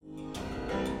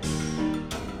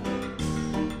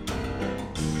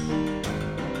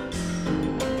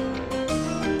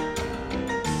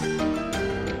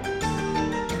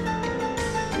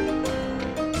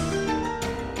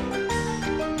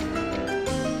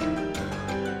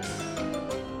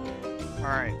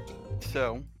right.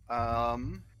 So,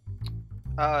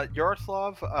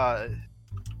 Yaroslav,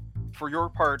 for your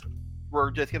part,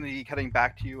 we're just going to be cutting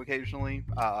back to you occasionally.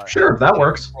 Sure, that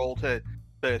works. Roll to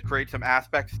create some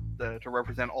aspects to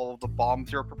represent all of the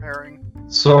bombs you're preparing.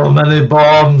 So many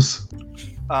bombs.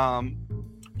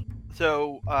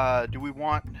 So, do we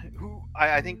want who?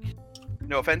 I think,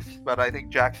 no offense, but I think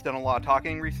Jack's done a lot of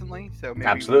talking recently. So maybe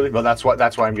Absolutely. Well, that's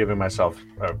why I'm giving myself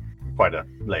quite a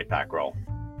laid back role.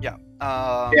 Yeah.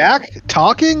 Jack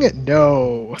talking?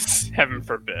 No. Heaven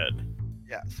forbid.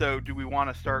 Yeah. So, do we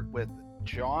want to start with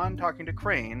John talking to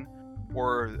Crane,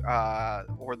 or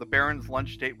the Baron's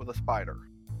lunch date with a spider?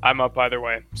 I'm up either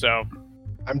way, so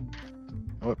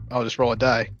I'll just roll a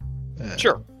die.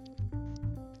 sure.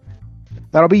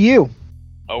 That'll be you.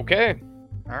 Okay.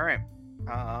 All right.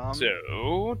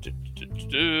 So,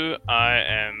 I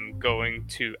am going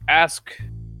to ask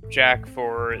Jack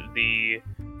for the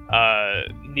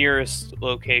nearest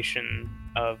location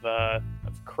of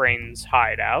Crane's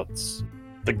hideouts.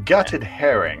 The gutted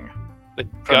herring. The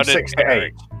From gutted 6 to 8.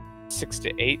 herring. 6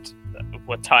 to 8?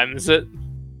 What time is it?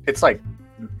 It's like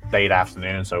late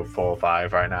afternoon, so 4 or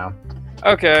 5 right now.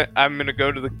 Okay, I'm gonna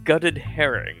go to the gutted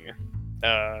herring.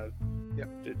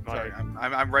 Yep. Sorry,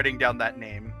 I'm writing down that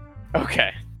name.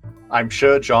 Okay. I'm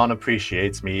sure John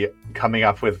appreciates me coming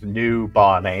up with new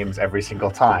bar names every single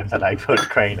time that I put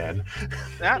Crane in.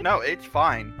 Yeah, no, it's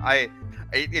fine.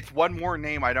 It's one more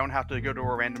name I don't have to go to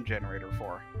a random generator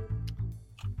for.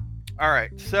 All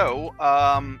right, so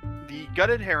the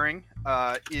gutted herring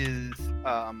is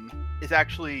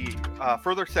actually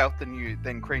further south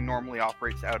than Crane normally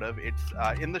operates out of. It's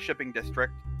in the shipping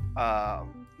district,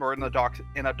 or in a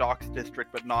docks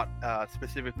district, but not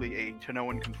specifically a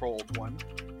Tanoan controlled one.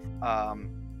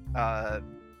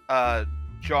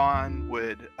 John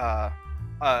would,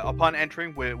 upon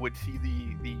entering, would see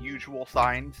the usual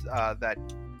signs that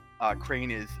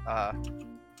Crane is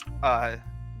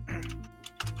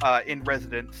in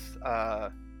residence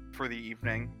for the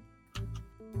evening,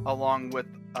 along with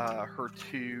her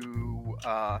two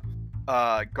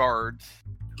guards,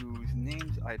 whose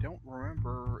names I don't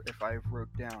remember if I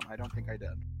wrote down. I don't think I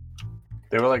did.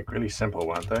 They were like really simple,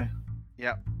 weren't they?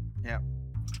 Yep.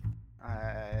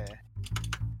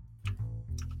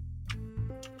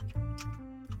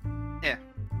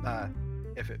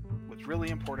 If it was really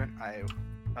important, I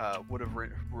would have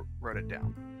wrote it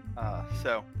down.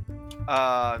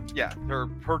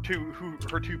 Her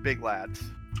two big lads.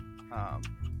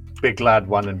 Big Lad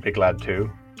 1 and Big Lad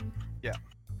 2.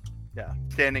 Yeah,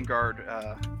 standing guard.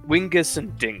 Wingus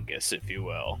and Dingus, if you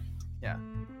will. Yeah.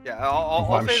 I'll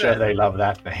I'm say sure that, they love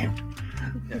that name.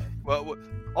 Yeah. Well,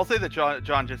 I'll say that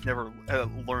John just never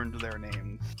learned their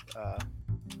names.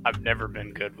 I've never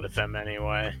been good with them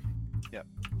anyway. Yep.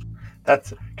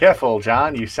 That's careful,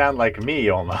 John. You sound like me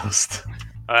almost.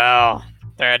 Well,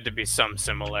 there had to be some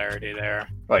similarity there.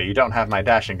 Well, you don't have my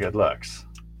dashing good looks.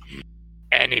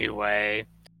 Anyway,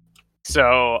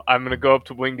 so I'm gonna go up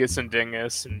to Wingus and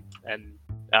Dingus and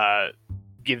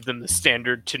give them the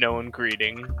standard Tanoan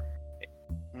greeting,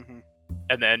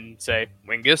 and then say,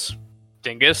 "Wingus,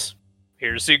 Dingus,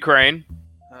 here to see Crane."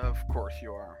 Of course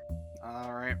you are.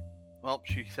 All right. Well,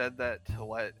 she said that to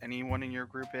let anyone in your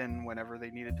group in whenever they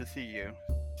needed to see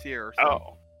her. So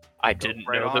Oh, I didn't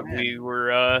right know on that in. we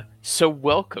were so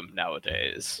welcome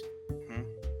nowadays.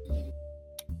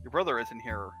 Your brother isn't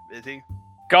here, is he?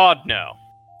 God, no.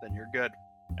 Then you're good.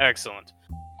 Excellent.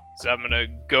 So I'm gonna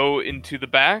go into the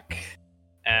back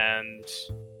and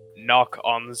knock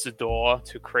on the door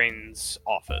to Crane's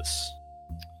office.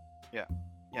 Yeah.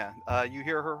 You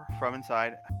hear her from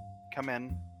inside. Come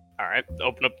in. Alright,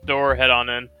 open up the door, head on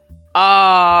in.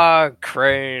 Ah,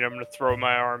 Crane, I'm gonna throw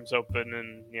my arms open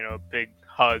and, a big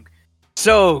hug.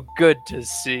 So good to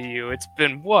see you. It's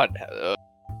been, what,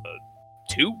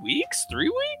 2 weeks? 3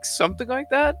 weeks? Something like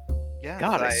that? Yeah.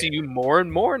 God, I see you more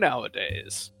and more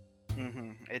nowadays.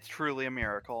 It's truly a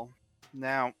miracle.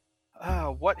 Now,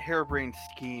 what harebrained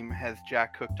scheme has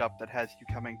Jack cooked up that has you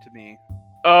coming to me?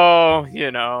 Oh,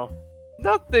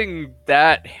 nothing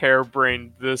that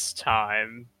harebrained this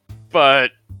time,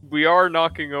 but we are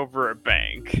knocking over a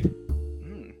bank.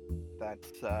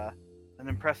 That's an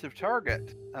impressive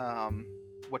target.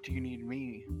 What do you need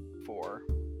me for?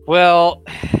 Well,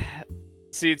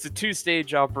 see, it's a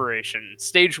 2-stage operation.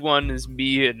 Stage 1 is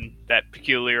me and that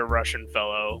peculiar Russian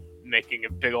fellow making a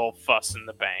big old fuss in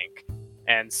the bank.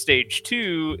 And stage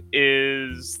 2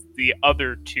 is the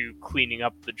other two cleaning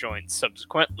up the joint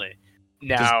subsequently.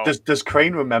 Now, Does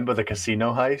Crane remember the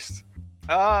casino heist?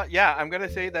 Yeah, I'm gonna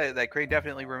say that Crane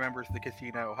definitely remembers the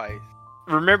casino heist.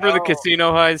 remember the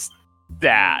casino heist?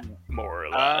 That, more or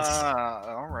less.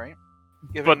 All right.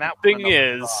 Giving But the that one thing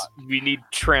another is, thought. we need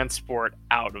transport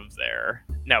out of there.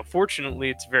 Now, fortunately,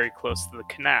 it's very close to the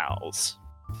canals.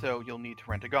 So you'll need to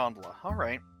rent a gondola. All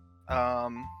right.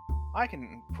 I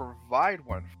can provide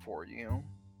one for you.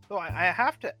 So I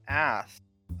have to ask,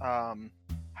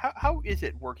 how is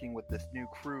it working with this new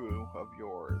crew of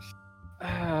yours?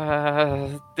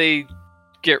 They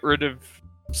get rid of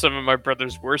some of my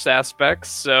brother's worst aspects,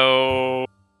 so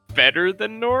better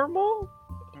than normal?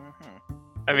 Mm-hmm.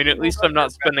 I mean, at least I'm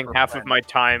not spending half of my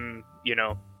time,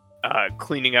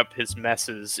 cleaning up his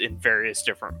messes in various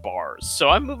different bars. So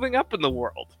I'm moving up in the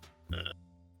world.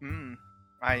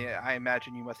 I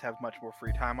imagine you must have much more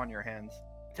free time on your hands.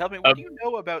 Tell me, what do you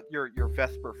know about your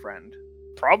Vesper friend?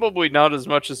 Probably not as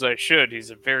much as I should.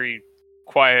 He's a very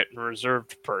quiet and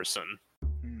reserved person.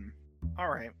 All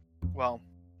right. Well,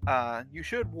 you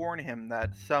should warn him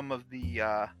that some of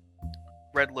the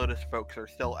Red Lotus folks are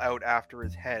still out after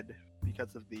his head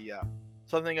because of the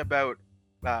something about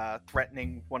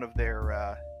threatening one of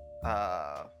their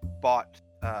bot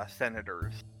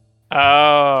senators.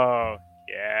 Oh,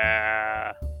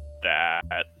 yeah,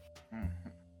 that.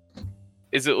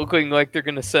 Is it looking like they're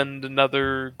gonna send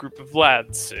another group of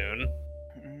lads soon?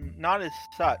 Not as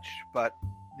such, but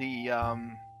the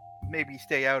maybe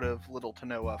stay out of Little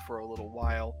Tanoa for a little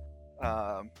while.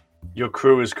 Your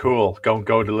crew is cool.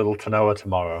 Go to Little Tanoa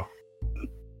tomorrow.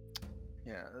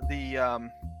 Yeah, the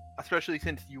especially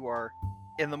since you are,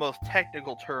 in the most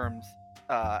technical terms,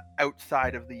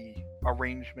 outside of the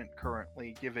arrangement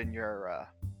currently, given your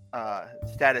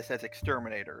status as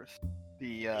exterminators.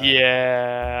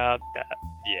 Yeah,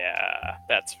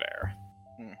 that's fair.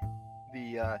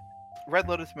 The Red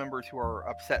Lotus members who are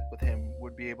upset with him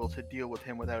would be able to deal with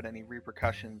him without any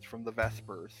repercussions from the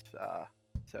Vespers.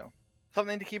 So,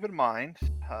 something to keep in mind.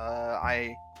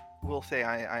 I will say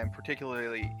I am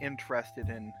particularly interested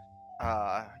in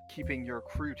keeping your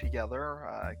crew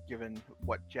together, given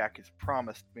what Jack has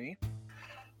promised me.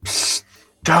 Psst,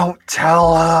 don't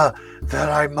tell her that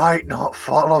I might not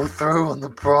follow through on the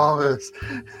promise.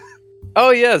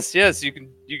 Oh yes, you can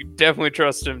definitely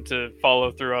trust him to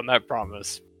follow through on that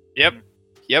promise. Yep.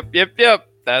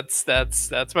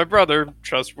 That's my brother,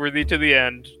 trustworthy to the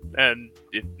end. And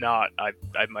if not, I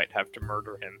might have to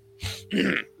murder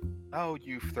him. Oh,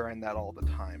 you threaten that all the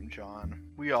time, John.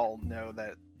 We all know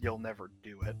that you'll never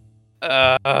do it.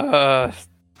 I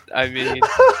mean,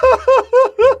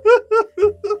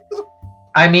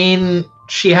 I mean,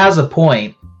 she has a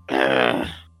point.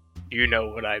 you know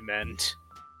what I meant.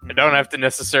 I don't have to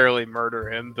necessarily murder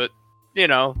him, but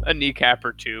a kneecap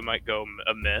or two might go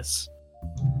amiss.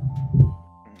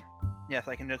 Yes,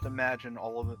 I can just imagine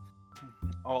all of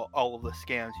the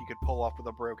scams you could pull off with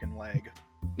a broken leg.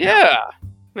 Yeah,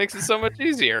 makes it so much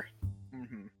easier.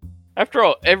 Mm-hmm. After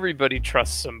all, everybody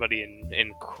trusts somebody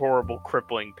in horrible,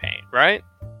 crippling pain, right?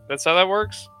 That's how that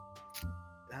works?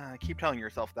 Keep telling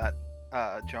yourself that,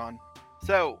 John.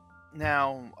 So,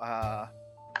 now,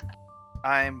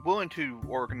 I'm willing to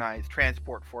organize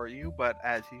transport for you, but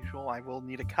as usual, I will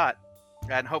need a cut.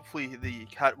 And hopefully the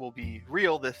cut will be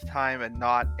real this time and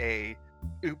not a,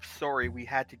 oops, sorry, we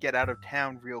had to get out of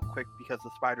town real quick because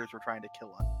the spiders were trying to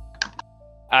kill us.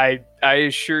 I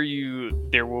assure you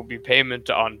there will be payment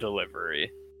on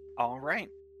delivery. All right.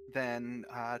 Then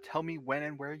tell me when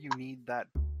and where you need that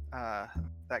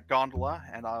gondola,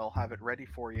 and I'll have it ready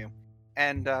for you.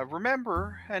 And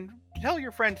remember, and tell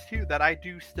your friends too, that I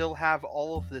do still have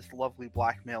all of this lovely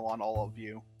blackmail on all of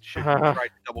you, should you try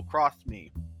to double-cross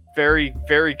me. Very,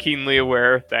 very keenly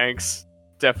aware, thanks.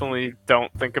 Definitely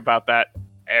don't think about that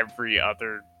every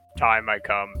other time I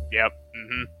come. Yep.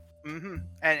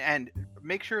 And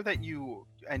make sure that you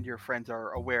and your friends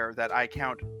are aware that I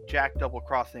count Jack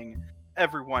double-crossing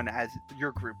everyone as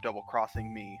your group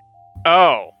double-crossing me.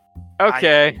 Oh,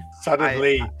 okay.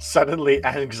 Suddenly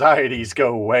anxieties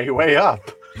go way up.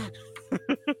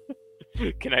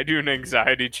 Can I do an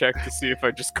anxiety check to see if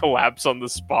I just collapse on the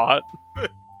spot?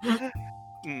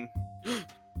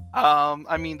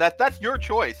 I mean, that's your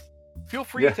choice. Feel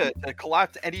free to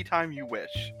collapse anytime you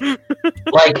wish.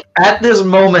 Like, at this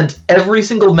moment, every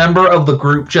single member of the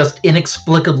group just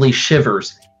inexplicably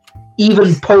shivers.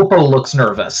 Even Popo looks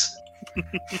nervous.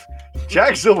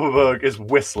 Jack Silverberg is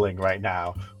whistling right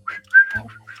now.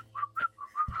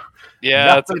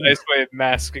 Yeah, that's a nice way of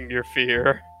masking your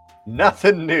fear.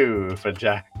 Nothing new for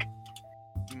Jack.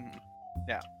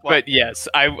 Yeah. Well, But yes,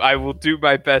 I will do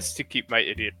my best to keep my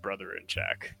idiot brother in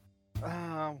check.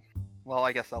 well,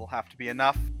 I guess that'll have to be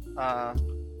enough.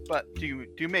 But do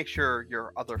make sure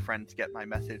your other friends get my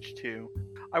message too.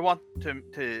 I want to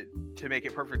make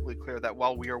it perfectly clear that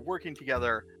while we are working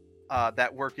together,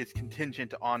 that work is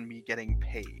contingent on me getting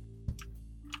paid.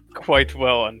 Quite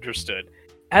well understood.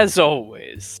 As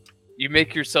always, you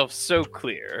make yourself so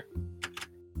clear.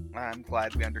 I'm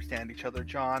glad we understand each other,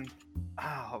 John.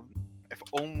 Oh, if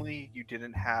only you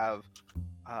didn't have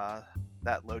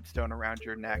that lodestone around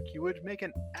your neck, you would make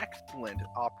an excellent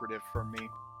operative for me.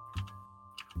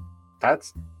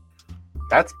 That's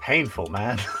painful,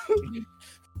 man.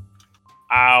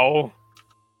 Ow.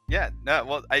 Yeah, no,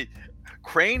 well,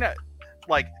 Crane,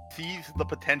 sees the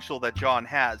potential that John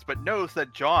has, but knows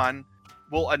that John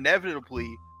will inevitably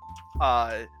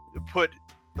put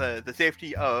the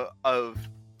safety of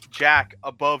Jack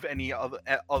above any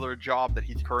other job that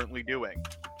he's currently doing.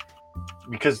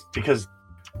 Because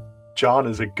John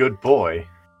is a good boy.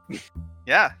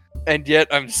 Yeah. And yet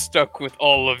I'm stuck with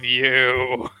all of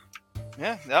you.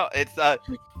 Yeah, no, it's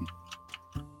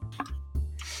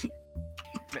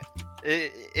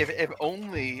if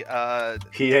only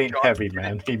he ain't John, heavy,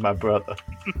 man. He my brother.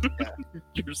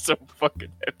 You're so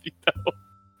fucking heavy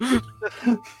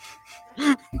though.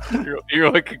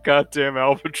 you're like a goddamn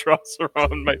albatross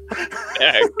around my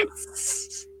neck.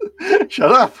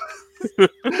 Shut up.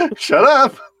 Shut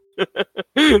up.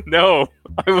 No,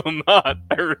 I will not.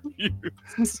 I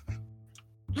refuse.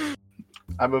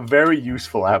 I'm a very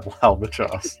useful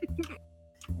albatross.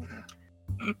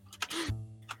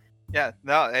 Yeah,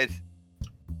 no, it's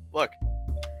look,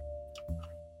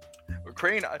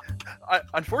 Crane.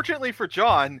 Unfortunately for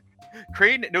John,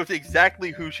 Crane knows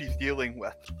exactly who she's dealing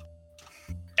with,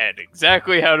 and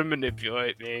exactly how to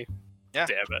manipulate me. Yeah,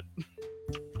 damn it.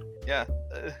 Yeah,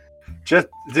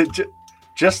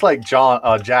 just like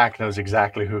Jack knows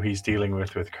exactly who he's dealing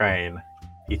with Crane.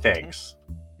 He thinks.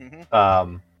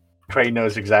 Mm-hmm. Crane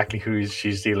knows exactly who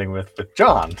she's dealing with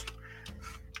John,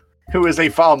 who is a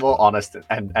far more honest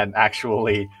and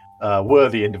actually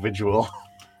worthy individual.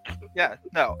 Yeah,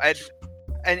 no,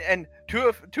 and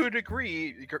to a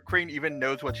degree, Crane even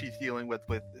knows what she's dealing with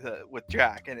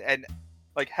Jack, and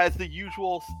has the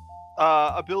usual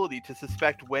ability to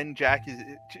suspect when Jack is.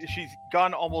 She's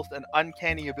gone almost an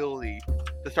uncanny ability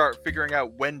to start figuring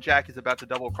out when Jack is about to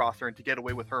double cross her and to get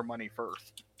away with her money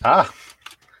first. Ah.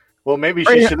 Well, maybe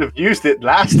she should have used it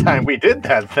last time we did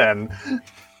that then.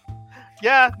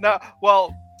 Yeah, no,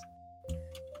 well,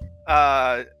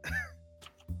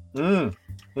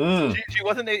 She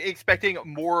wasn't expecting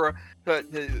more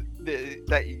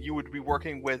that you would be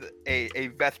working with a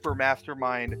Vesper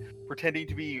mastermind pretending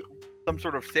to be some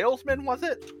sort of salesman, was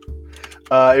it?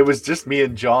 It was just me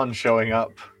and John showing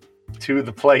up to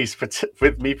the place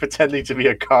with me pretending to be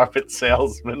a carpet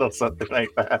salesman or something like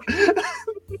that.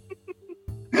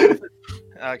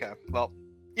 Okay, well,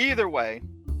 either way.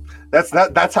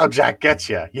 That's how Jack gets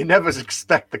you. You never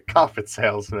expect the carpet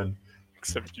salesman.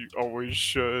 Except you always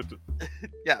should.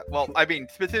 Yeah, well, I mean,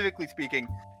 specifically speaking,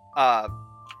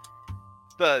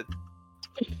 the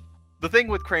thing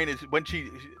with Crane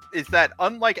is that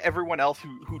unlike everyone else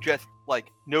who just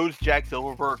knows Jack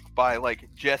Silverberg by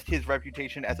just his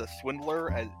reputation as a swindler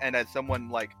and as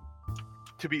someone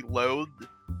to be loathed,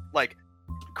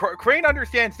 Crane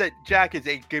understands that Jack is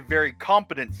a very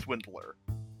competent swindler.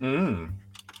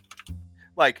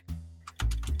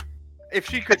 If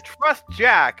she could trust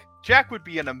Jack would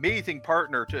be an amazing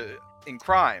partner in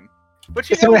crime.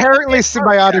 But it's an inherently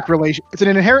symbiotic relation. It's an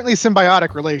inherently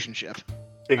symbiotic relationship.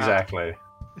 Exactly.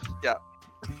 Yeah.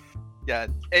 Yeah.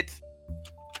 It's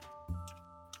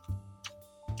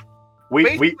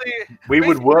we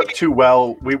would work too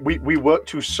well. We work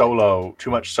too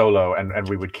much solo, and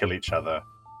we would kill each other.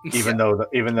 Even though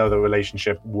the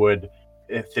relationship would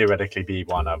theoretically be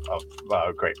one of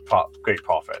great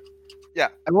profit. Yeah,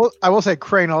 I will say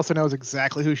Crane also knows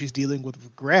exactly who she's dealing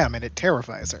with Graham, and it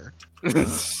terrifies her.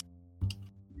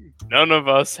 None of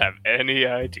us have any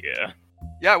idea.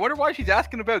 Yeah, I wonder why she's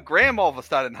asking about Graham all of a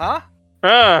sudden, huh?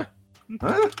 Huh?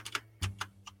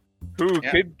 Who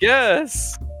could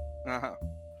guess? Uh-huh.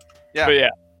 Yeah. But yeah.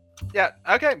 Yeah.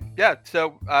 Okay. Yeah.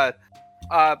 So,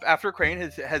 after Crane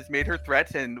has made her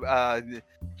threats and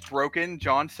broken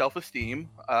John's self-esteem,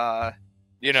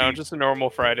 just a normal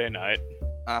Friday night.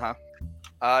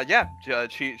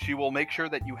 She will make sure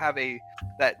that you have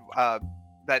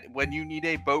that when you need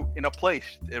a boat in a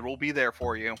place, it will be there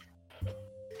for you.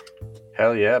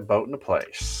 Hell yeah, boat in a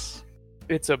place.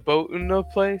 It's a boat in a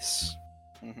place?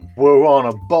 Mm-hmm. We're on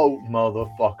a boat,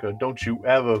 motherfucker. Don't you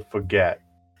ever forget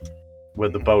where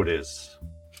the boat is.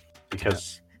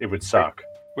 Because it would suck.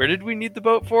 Where did we need the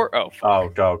boat for? Oh,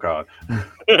 fuck. Oh God.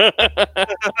 Yeah.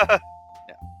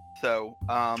 So,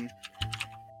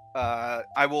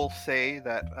 I will say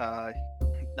that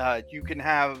you can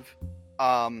have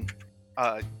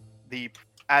the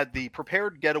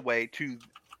prepared getaway to.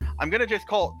 I'm gonna just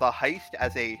call it the heist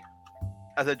as a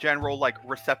general like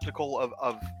receptacle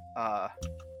of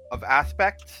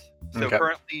aspects. So Okay.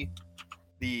 currently,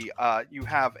 you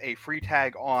have a free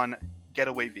tag on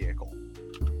getaway vehicle.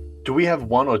 Do we have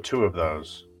one or two of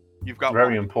those? You've got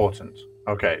Very one. important.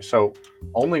 Okay, so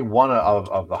only one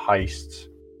of the heist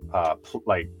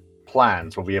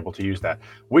plans will be able to use that.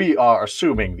 We are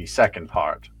assuming the second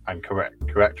part. I'm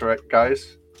correct,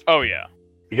 guys? Oh yeah.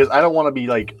 Because I don't want to be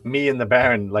like me and the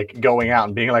Baron like going out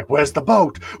and being like, "Where's the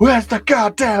boat? Where's the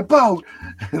goddamn boat?"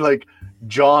 Like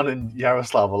John and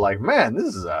Yaroslav are like, "Man,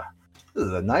 this is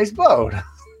a nice boat."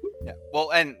 Yeah.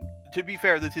 Well, and to be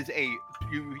fair, this is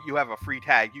you have a free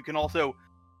tag. You can also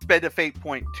spend a fate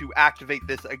point to activate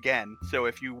this again. So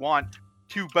if you want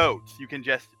 2 boats, you can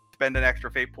just spend an extra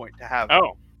fate point to have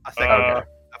Oh. a second Okay.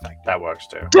 effect. That works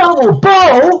too. Double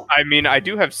bow! I mean, I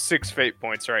do have 6 fate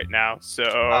points right now, so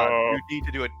You need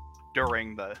to do it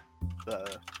during the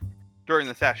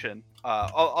session.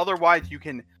 Otherwise, you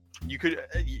could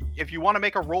if you want to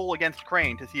make a roll against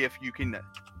Crane to see if you can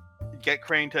get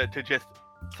Crane to just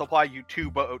supply you 2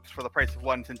 boats for the price of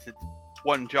 1, since it's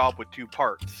 1 job with 2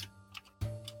 parts.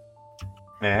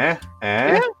 yeah,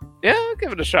 I'll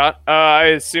give it a shot. I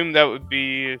assume that would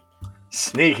be.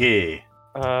 Sneaky.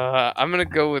 I'm gonna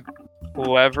go with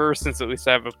clever, since at least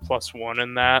I have a +1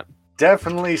 in that.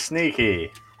 Definitely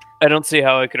sneaky. I don't see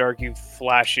how I could argue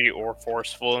flashy or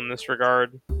forceful in this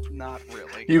regard. Not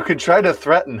really. You could try to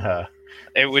threaten her.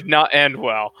 It would not end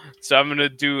well. So I'm gonna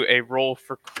do a roll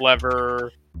for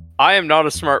clever. I am not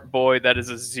a smart boy. That is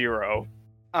a 0.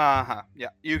 Yeah.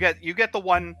 You get the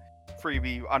 1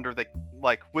 freebie under the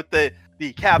with the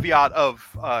caveat of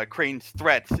Crane's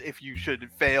threats if you should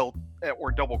fail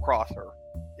or double cross her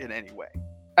in any way.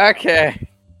 Okay.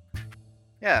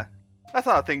 Yeah. That's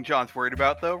not a thing John's worried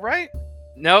about, though, right?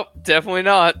 Nope. Definitely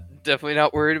not. Definitely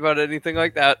not worried about anything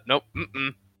like that. Nope.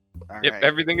 All Yep. right.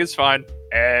 Everything is fine.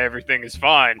 Everything is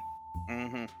fine.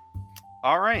 Mm-hmm.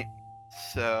 All right.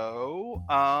 So,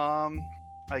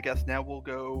 I guess now we'll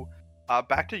go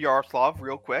back to Yaroslav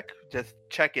real quick. Just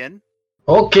check in.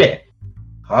 Okay.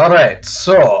 Alright,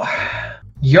 so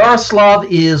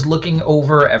Yaroslav is looking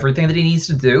over everything that he needs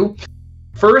to do.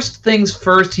 First things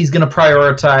first, he's going to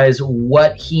prioritize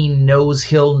what he knows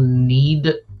he'll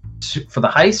need for the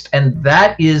heist, and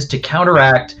that is to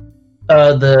counteract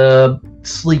the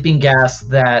sleeping gas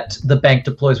that the bank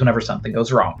deploys whenever something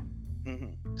goes wrong.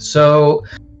 Mm-hmm. So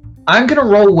I'm going to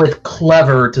roll with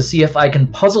Clever to see if I can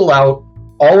puzzle out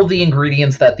all of the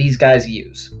ingredients that these guys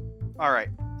use. All right.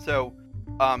 So,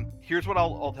 here's what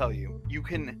I'll tell you. You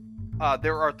can.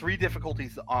 There are 3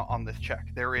 difficulties on this check.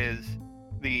 There is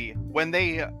when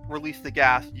they release the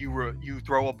gas, you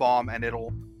throw a bomb and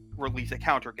it'll release a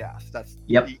counter gas. That's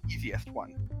the easiest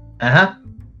one.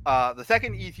 The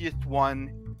second easiest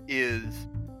one is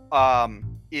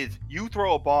you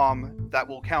throw a bomb that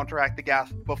will counteract the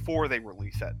gas before they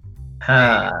release it.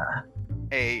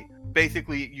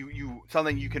 Basically you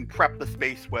something you can prep the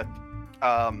space with,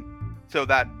 so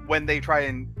that when they try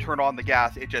and turn on the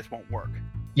gas, it just won't work.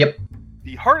 Yep.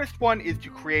 The hardest one is to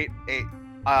create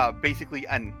basically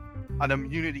an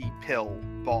immunity pill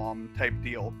bomb type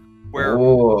deal, where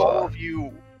all of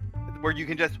you, where you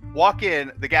can just walk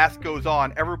in, the gas goes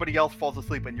on, everybody else falls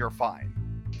asleep, and you're fine.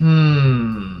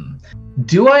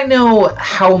 Do I know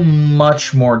how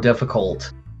much more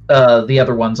difficult the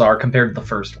other ones are compared to the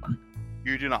first one?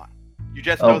 You do not. You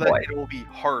just know that boy. it will be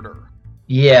harder.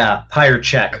 Yeah, higher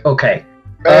check. Okay.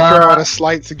 May I throw out a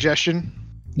slight suggestion?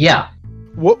 Yeah.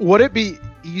 Would it be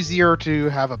easier to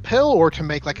have a pill or to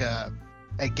make like a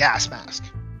gas mask?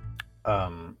 I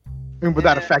mean, would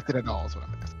that affect it at all? Is what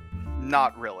I'm asking.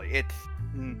 Not really. It's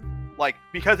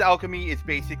because alchemy is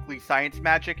basically science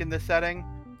magic in this setting.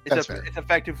 It's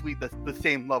effectively the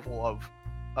same level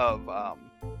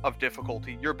of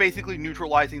difficulty. You're basically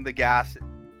neutralizing the gas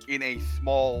in a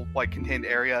small contained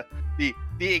area. The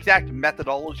exact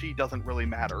methodology doesn't really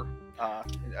matter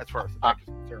as far as the tech is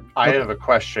concerned. I have a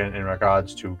question in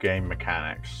regards to game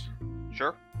mechanics.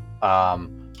 Sure.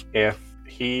 If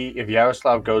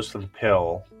Yaroslav goes for the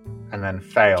pill and then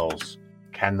fails,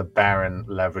 can the Baron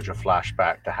leverage a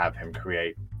flashback to have him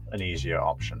create an easier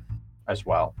option as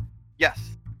well? Yes.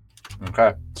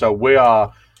 Okay. So we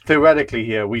are theoretically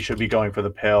here. We should be going for the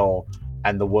pill,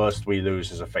 and the worst we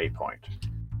lose is a fate point.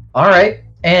 All right.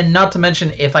 And not to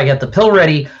mention, if I get the pill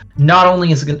ready, not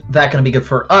only is that going to be good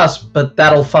for us, but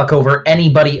that'll fuck over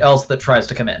anybody else that tries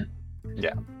to come in.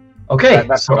 Yeah. Okay.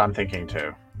 That's what I'm thinking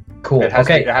too. Cool. It has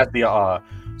the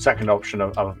second option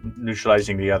of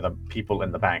neutralizing the other people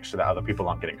in the bank so that other people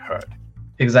aren't getting hurt.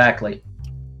 Exactly.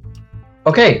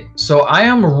 Okay, so I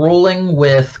am rolling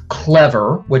with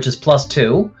Clever, which is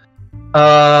 +2.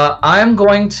 I'm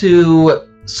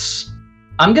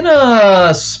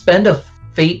gonna spend a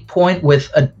fate point with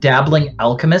a dabbling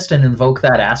alchemist and invoke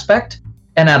that aspect,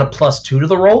 and add a +2 to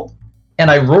the roll.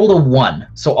 And I rolled a 1,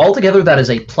 so altogether that is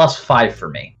a +5 for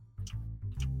me.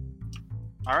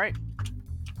 All right.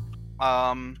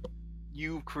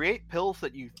 You create pills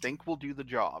that you think will do the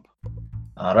job.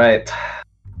 All right.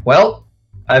 Well,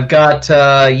 I've got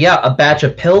a batch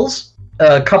of pills,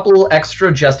 a couple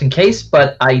extra just in case,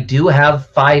 but I do have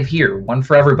 5 here, one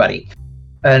for everybody.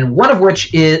 And one of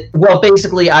which is, well,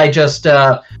 basically I just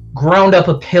ground up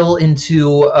a pill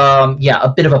into,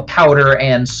 a bit of a powder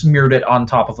and smeared it on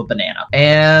top of a banana.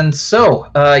 And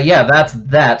so, that's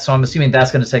that. So I'm assuming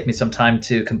that's going to take me some time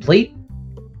to complete.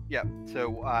 Yeah,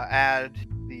 so add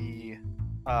the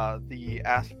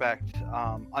aspect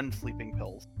unsleeping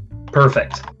pills.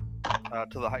 Perfect.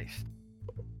 To the heist.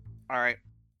 Alright,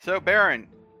 so Baron,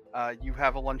 you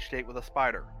have a lunch date with a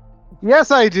spider.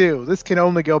 Yes, I do. This can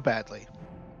only go badly.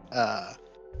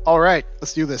 Alright,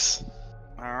 let's do this.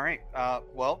 Alright,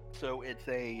 so it's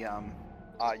a,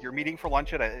 you're meeting for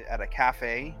lunch at a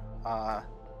cafe.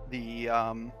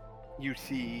 You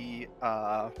see,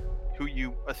 who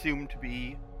you assume to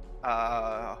be,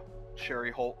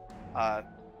 Sherry Holt,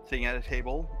 sitting at a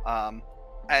table.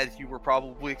 As you were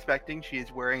probably expecting, she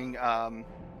is wearing, long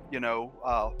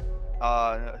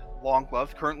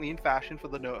gloves, currently in fashion for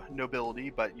the nobility,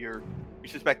 but you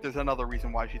suspect there's another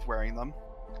reason why she's wearing them.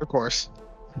 Of course.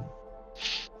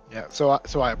 Yeah, so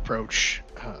I approach.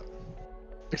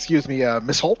 Excuse me,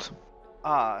 Miss Holt?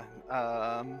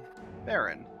 Baron,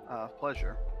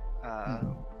 pleasure.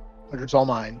 Pleasure's all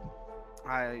mine.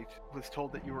 I was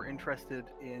told that you were interested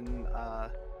in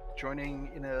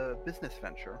joining in a business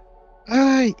venture.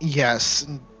 Yes.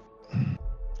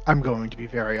 I'm going to be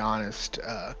very honest.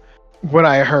 When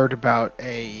I heard about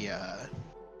a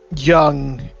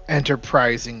young,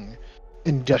 enterprising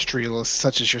industrialist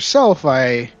such as yourself,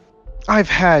 I've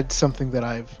had something that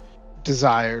I've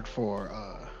desired for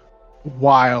a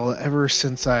while, ever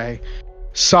since I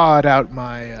saw it out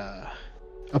my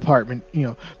apartment,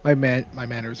 my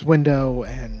manor's window,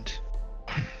 and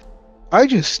I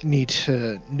just need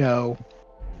to know,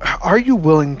 are you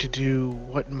willing to do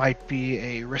what might be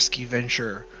a risky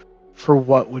venture for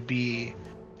what would be,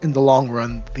 in the long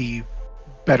run, the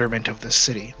betterment of this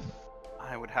city?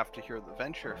 I would have to hear the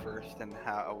venture first and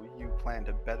how you plan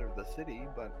to better the city,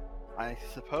 but I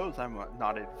suppose I'm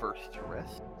not adverse to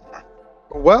risk.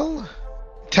 Well,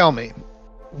 tell me,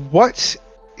 what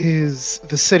is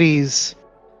the city's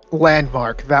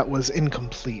landmark that was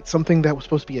incomplete? Something that was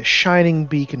supposed to be a shining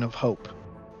beacon of hope,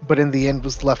 but in the end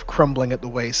was left crumbling at the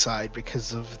wayside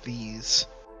because of these,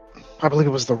 I believe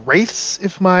it was the Wraiths,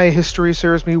 if my history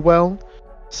serves me well.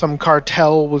 Some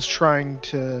cartel was trying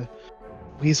to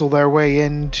weasel their way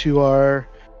into our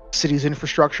city's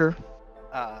infrastructure.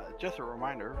 Just a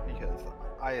reminder, because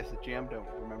I as a GM don't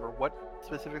remember, what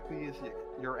specifically is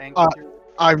your angle here?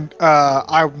 I'm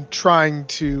trying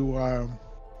to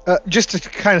just to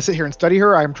kind of sit here and study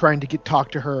her. I'm trying to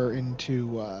talk to her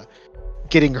into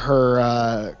getting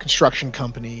her construction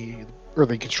company, or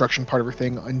the construction part of her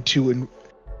thing, I'm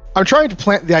trying to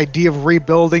plant the idea of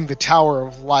rebuilding the Tower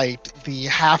of Light, the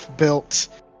half-built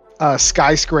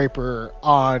skyscraper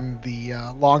on the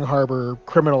Long Harbor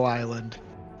criminal island.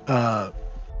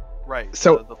 Right.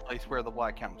 So the place where the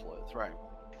Black Council is, right?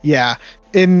 Yeah,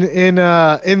 in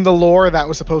the lore, that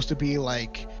was supposed to be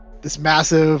like this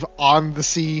massive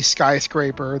on-the-sea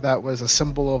skyscraper that was a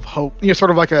symbol of hope, sort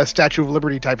of like a Statue of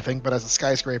Liberty type thing, but as a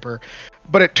skyscraper.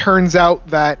 But it turns out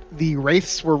that the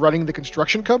Wraiths were running the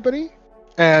construction company,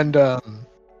 and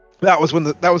that was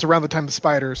around the time the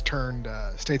Spiders turned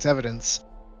State's Evidence.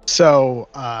 So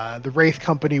the Wraith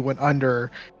company went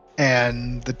under,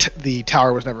 and the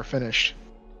tower was never finished.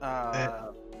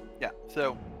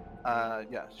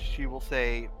 She will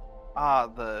say,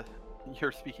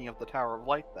 you're speaking of the Tower of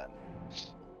Light, then.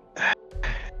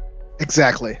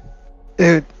 Exactly.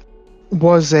 It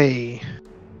was every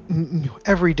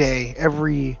day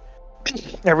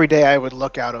I would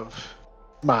look out of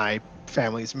my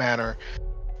family's manor,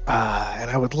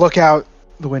 and I would look out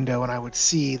the window and I would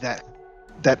see that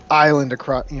island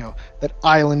across, that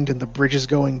island and the bridges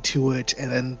going to it,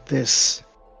 and then this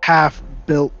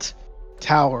half-built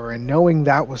tower, and knowing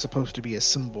that was supposed to be a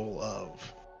symbol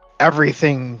of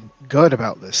everything good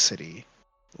about this city,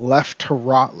 left to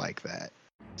rot like that.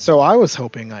 So I was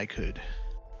hoping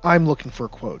I'm looking for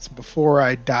quotes. Before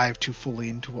I dive too fully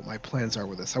into what my plans are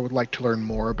with this, I would like to learn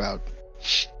more about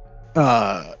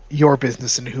your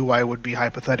business and who I would be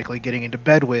hypothetically getting into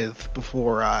bed with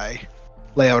before I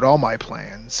lay out all my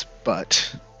plans.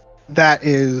 But that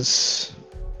is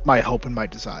my hope and my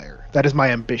desire. That is my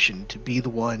ambition, to be the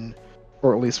one,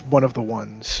 or at least one of the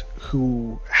ones,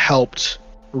 who helped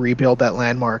rebuild that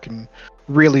landmark and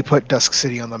really put Dusk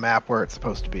City on the map where it's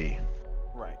supposed to be.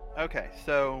 Right. Okay.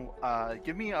 So,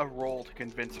 give me a roll to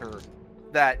convince her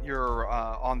that you're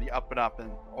on the up and up,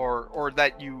 and or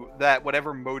that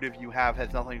whatever motive you have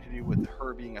has nothing to do with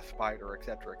her being a spider,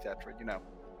 etc., etc. You know.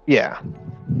 Yeah.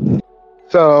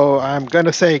 So I'm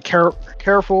gonna say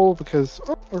careful because.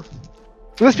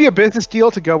 Will this be a business deal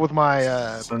to go with my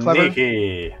clever?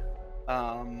 Sneaky.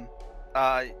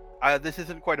 This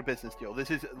isn't quite a business deal. This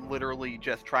is literally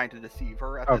just trying to deceive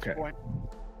her at Okay. this point.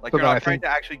 Like So you're then not I trying think- to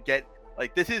actually get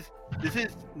like this is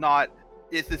not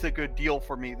is this a good deal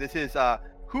for me? This is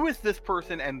who is this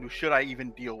person and should I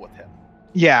even deal with him?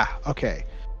 Yeah. Okay.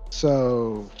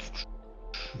 So.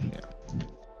 Yeah.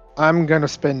 I'm gonna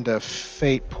spend a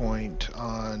fate point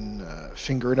on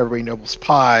Finger and Everybody Noble's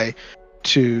Pie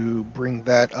to bring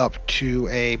that up to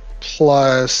a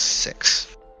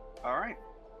 +6. All right.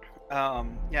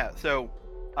 Yeah. So,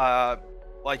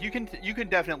 like you can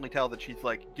definitely tell that she's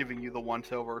like giving you the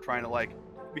once over, trying to like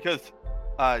because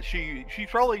she's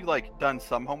probably like done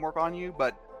some homework on you,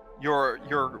 but your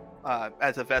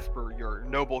as a Vesper, your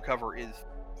noble cover is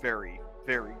very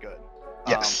very good.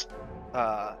 Yes.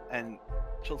 And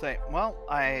she'll say, "Well,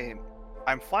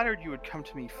 I'm flattered you would come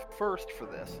to me first for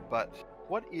this, but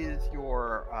what is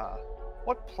your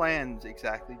what plans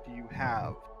exactly do you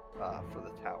have for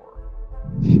the tower?"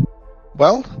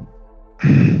 Well,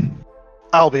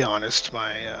 I'll be honest.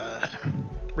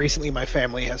 Recently my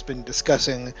family has been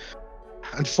discussing,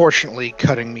 unfortunately,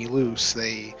 cutting me loose.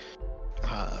 They're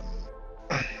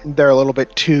a little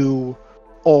bit too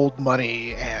old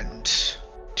money and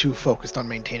too focused on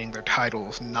maintaining their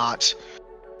titles.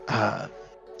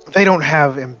 They don't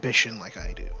have ambition like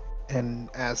I do, and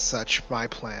as such, my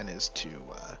plan is to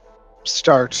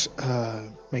start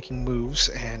making moves.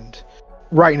 And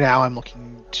right now, I'm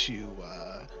looking to.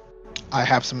 I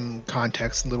have some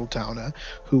contacts in Little Towna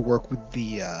who work with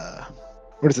the.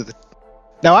 What is it?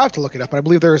 Now I have to look it up, but I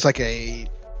believe there's like a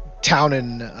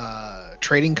Townan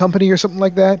trading company or something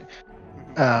like that.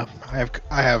 I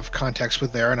have contacts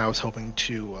with there, and I was hoping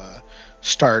to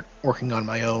start working on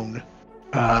my own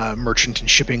merchant and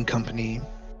shipping company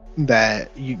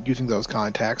that using those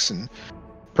contacts, and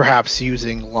perhaps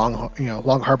using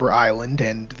Long Harbor Island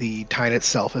and the Tyne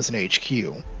itself as an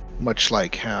HQ, much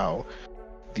like how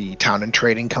the Town and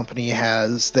Trading Company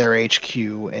has their HQ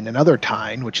in another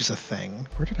Tyne, which is a thing.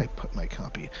 Where did I put my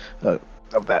copy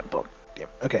of that book? Damn.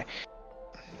 Okay.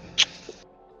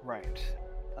 Right.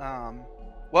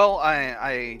 Well,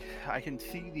 I can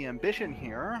see the ambition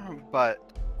here, but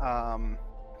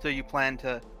so you plan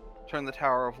to turn the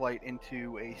Tower of Light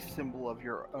into a symbol of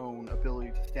your own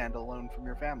ability to stand alone from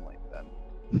your family,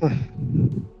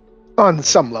 then? On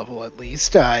some level, at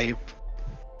least. I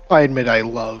admit I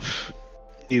love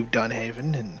New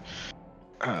Dunhaven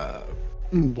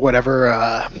and whatever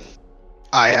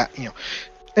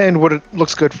and what it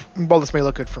looks good. While this may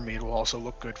look good for me, it will also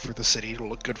look good for the city. It'll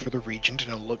look good for the Regent,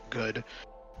 and it'll look good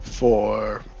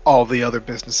for all the other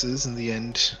businesses. In the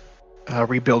end,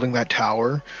 rebuilding that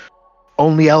tower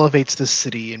only elevates the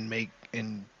city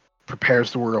and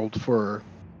prepares the world for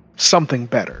something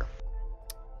better.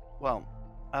 Well,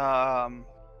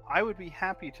 I would be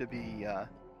happy to be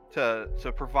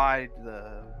to provide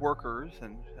the workers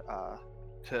and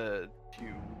to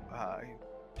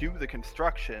do the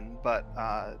construction, but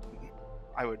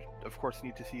I would of course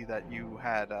need to see that you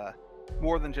had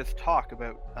more than just talk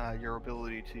about your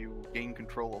ability to gain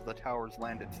control of the tower's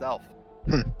land itself.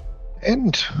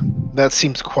 And that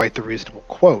seems quite the reasonable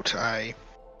quote. I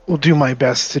will do my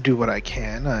best to do what I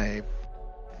can.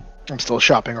 I'm still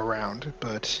shopping around,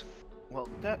 but... Well,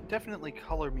 definitely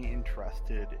color me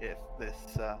interested if this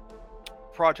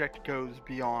project goes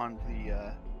beyond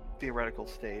the theoretical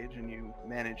stage and you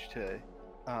manage to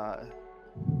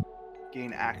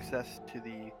gain access to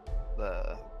the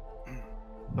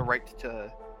rights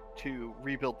to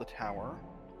rebuild the tower.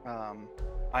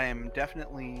 I am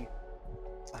definitely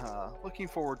looking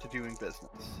forward to doing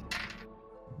business.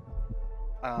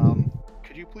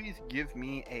 Could you please give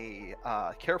me a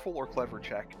careful or clever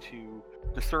check to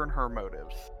discern her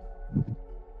motives?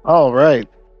 All right.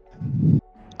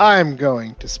 I'm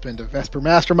going to spend a Vesper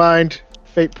Mastermind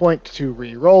fate point to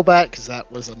re-roll that, because that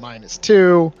was a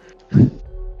 -2.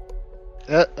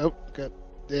 Oh, good.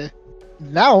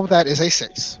 Now that is a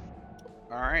 6.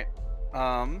 All right.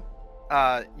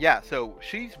 Yeah. So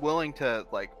she's willing to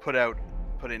like put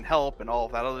in help and all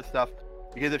of that other stuff,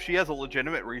 because if she has a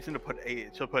legitimate reason to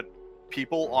put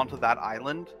people onto that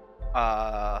island,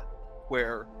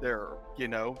 where they're,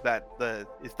 that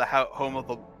is the home of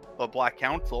the Black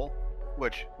Council,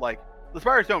 which, like, the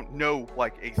spiders don't know,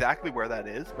 like, exactly where that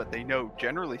is, but they know,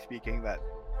 generally speaking, that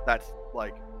that's,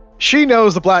 like... She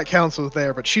knows the Black Council is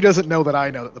there, but she doesn't know that I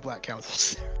know that the Black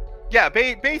Council's there. Yeah,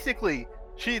 basically,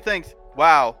 she thinks,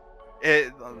 wow,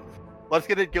 let's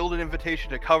get a gilded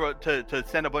invitation to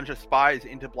send a bunch of spies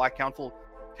into Black Council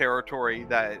territory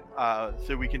that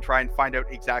so we can try and find out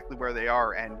exactly where they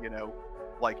are and,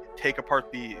 like, take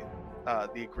apart the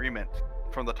agreement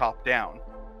from the top down,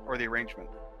 or the arrangement.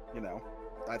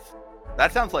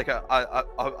 That sounds like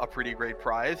a pretty great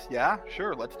prize. Yeah,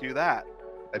 sure, let's do that.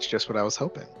 That's just what I was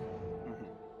hoping. Mm-hmm.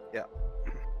 Yeah.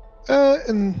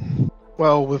 And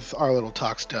well, with our little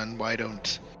talks done, why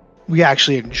don't we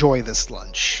actually enjoy this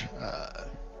lunch?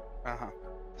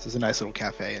 This is a nice little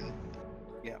cafe, and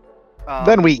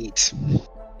then we eat.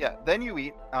 Yeah, then you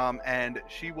eat, and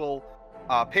she will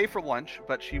pay for lunch,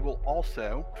 but she will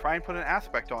also try and put an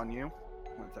aspect on you.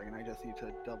 1 second, I just need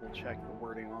to double check the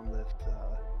wording on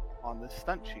this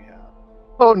stunt she has.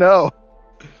 Oh no!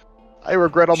 I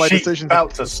regret all my She's decisions.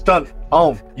 About to stunt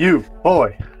on you,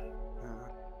 boy.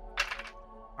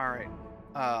 All right.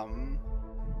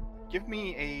 Give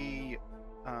me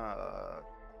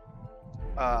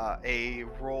a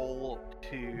roll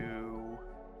to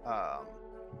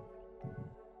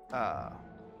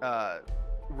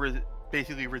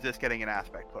basically resist getting an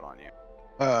aspect put on you.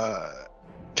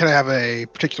 Can I have a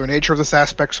particular nature of this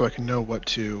aspect so I can know what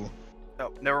to?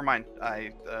 Oh, never mind.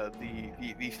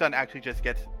 The stunt actually just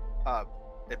gets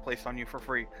it placed on you for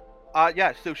free.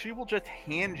 Yeah. So she will just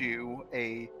hand you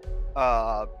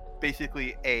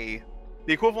basically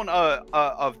the equivalent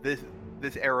of this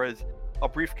era's a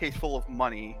briefcase full of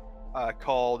money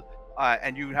called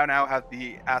and you now have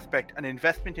the aspect an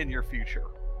investment in your future.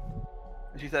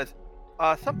 And she says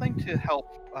something to help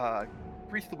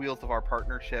grease the wheels of our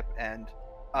partnership and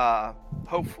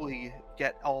hopefully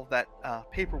get all of that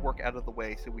paperwork out of the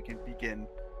way so we can begin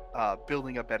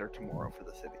building a better tomorrow for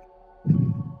the city.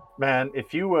 Man,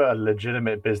 if you were a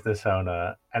legitimate business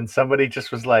owner and somebody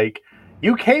just was like,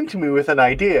 you came to me with an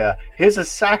idea, here's a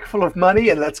sack full of money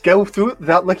and let's go through it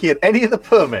without looking at any of the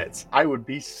permits, I would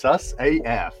be sus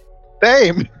AF.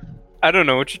 Same. I don't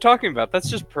know what you're talking about. That's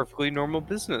just perfectly normal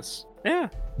business. Yeah.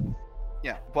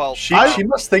 Yeah, well... She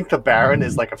must think the Baron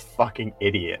is like a fucking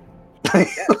idiot.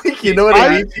 Like, you know what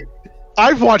I mean?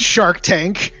 I've watched Shark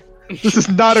Tank. This is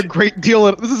not a great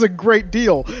deal. This is a great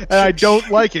deal, and I don't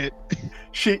like it.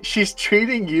 She's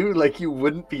treating you like you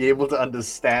wouldn't be able to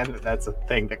understand that that's a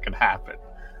thing that can happen.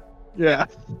 Yeah.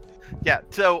 Yeah.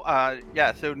 So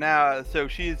So now, so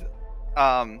she's,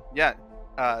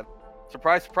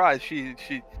 surprise, surprise. She.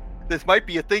 This might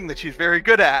be a thing that she's very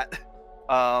good at.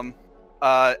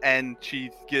 And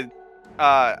she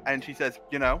says,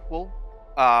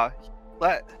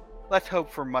 let's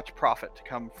hope for much profit to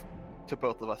come to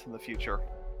both of us in the future.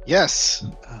 Yes.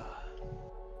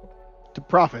 To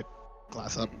profit.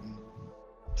 Glass up.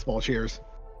 Small cheers.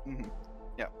 Mm-hmm.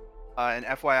 Yeah. And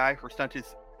FYI, her stunt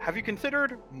is, have you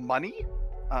considered money?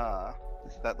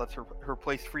 That lets her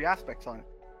place free aspects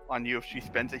on you if she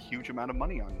spends a huge amount of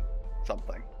money on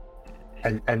something.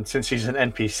 And since she's an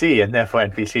NPC, and therefore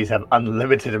NPCs have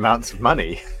unlimited amounts of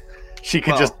money, she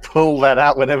could just pull that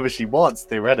out whenever she wants,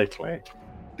 theoretically.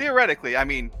 Theoretically, I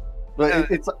mean... But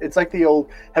it's like the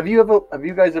old... Have you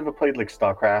guys ever played like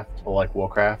StarCraft or like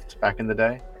Warcraft back in the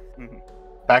day? Mm-hmm.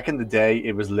 Back in the day,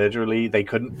 it was literally they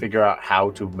couldn't figure out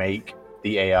how to make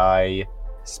the AI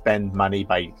spend money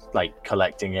by like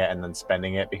collecting it and then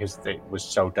spending it because it was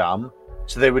so dumb.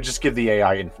 So they would just give the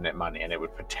AI infinite money and it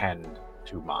would pretend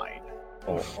to mine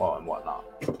or and whatnot.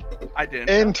 I didn't.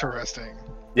 Interesting.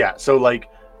 Yeah, so like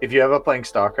if you're ever playing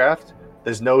StarCraft,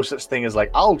 there's no such thing as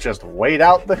like I'll just wait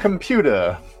out the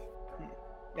computer.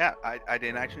 Yeah, I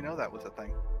didn't actually know that was a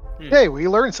thing. Hey, we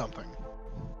learned something.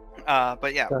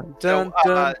 But yeah. Dun, dun,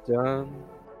 So, dun.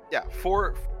 yeah,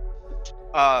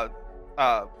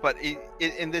 but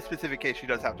in this specific case, she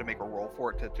does have to make a roll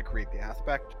for it to create the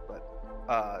aspect. But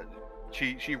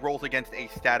she rolls against a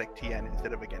static TN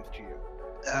instead of against you.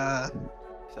 Now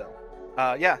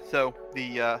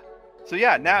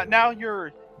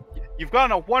you've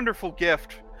gotten a wonderful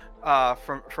gift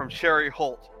from Sherry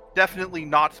Holt. Definitely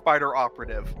not spider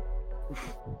operative.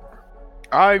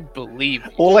 I believe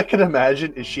you. All I can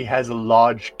imagine is she has a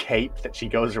large cape that she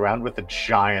goes around with a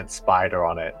giant spider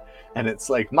on it. And it's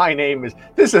like,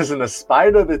 this isn't a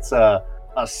spider, it's a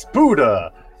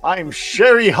spooder. I'm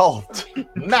Sherry Holt,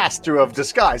 master of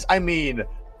disguise. I mean,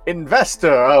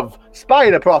 investor of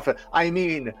spider profit. I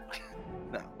mean,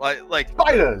 No, like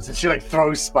spiders. And she like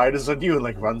throws spiders on you and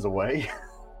like runs away.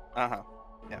 Uh-huh.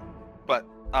 Yeah. But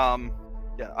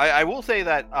yeah, I will say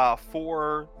that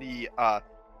for the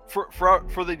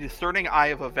for the discerning eye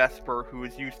of a Vesper who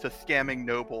is used to scamming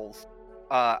nobles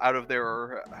out of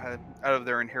their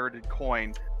inherited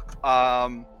coin,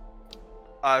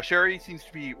 Sherry seems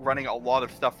to be running a lot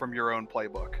of stuff from your own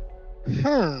playbook.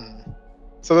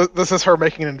 So this is her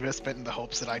making an investment in the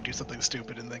hopes that I do something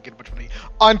stupid and then get a bunch of money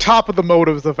on top of the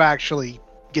motives of actually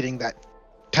getting that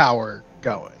tower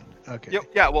going. Okay.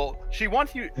 Yeah, well, she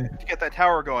wants you to get that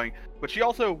tower going, but she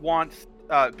also wants,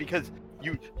 because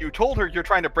you told her you're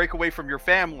trying to break away from your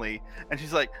family, and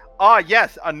she's like,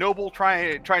 yes, a noble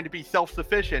trying to be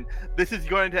self-sufficient. This is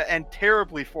going to end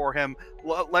terribly for him.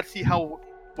 Let's see how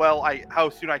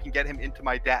soon I can get him into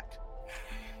my debt.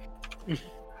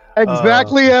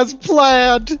 Exactly as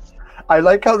planned. I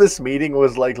like how this meeting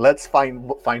was like, let's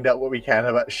find out what we can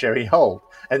about Sherry Holt.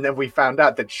 And then we found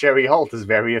out that Sherry Holt is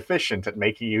very efficient at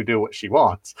making you do what she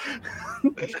wants.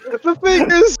 The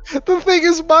thing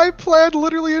is, my plan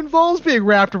literally involves being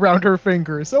wrapped around her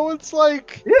finger. So it's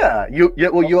like,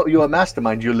 you're a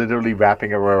mastermind. You're literally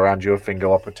wrapping her around your finger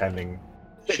while pretending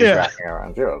she's wrapping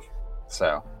around yours.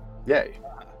 So, yay.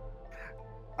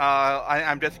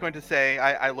 I'm just going to say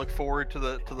I look forward to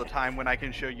the time when I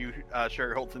can show you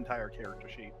Sherry Holt's entire character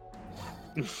sheet.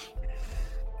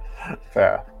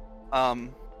 Fair.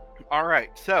 All right.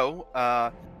 So,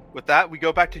 with that, we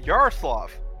go back to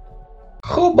Yaroslav.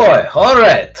 Oh boy! All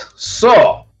right.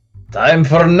 So, time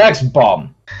for next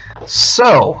bomb.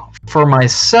 So, for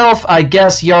myself, I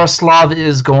guess Yaroslav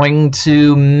is going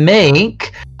to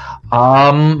make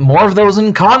more of those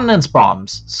incontinence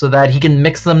bombs so that he can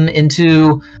mix them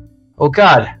into. Oh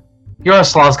God!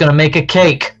 Yaroslav's gonna make a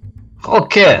cake.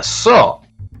 Okay, so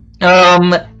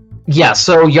yeah.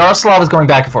 So Yaroslav is going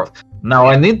back and forth. Now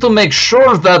I need to make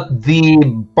sure that the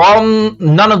bomb,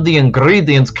 none of the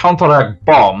ingredients counteract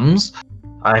bombs.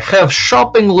 I have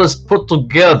shopping list put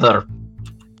together.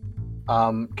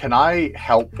 Can I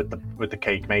help with the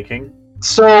cake making?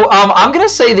 So I'm gonna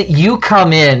say that you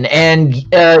come in and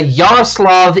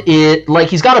Yaroslav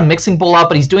he's got a mixing bowl out,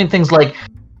 but he's doing things like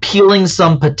peeling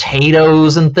some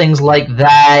potatoes and things like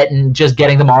that, and just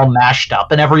getting them all mashed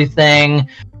up and everything.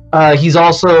 He's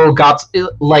also got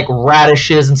like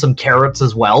radishes and some carrots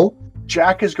as well.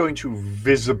 Jack is going to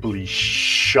visibly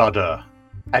shudder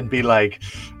and be like,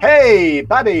 "Hey,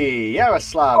 buddy,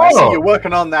 Yaroslav, I see you're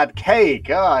working on that cake.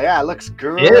 Oh, yeah, it looks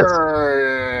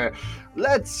good.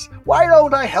 Why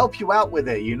don't I help you out with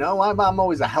it? You know, I'm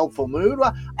always a helpful mood.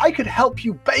 I could help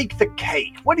you bake the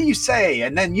cake. What do you say?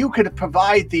 And then you could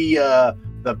provide the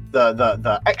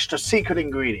extra secret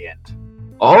ingredient."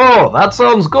 Oh, that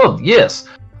sounds good. Yes.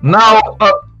 Now,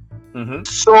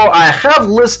 so I have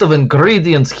list of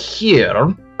ingredients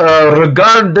here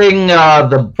regarding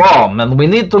the bomb, and we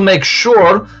need to make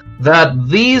sure that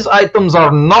these items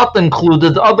are not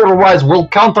included, otherwise we'll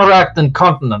counteract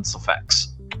incontinence effects.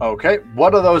 Okay,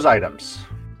 what are those items?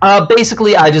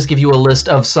 Basically, I just give you a list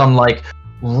of some, like,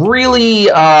 really,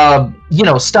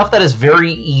 stuff that is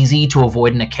very easy to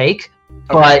avoid in a cake.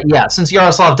 Okay. But, yeah, since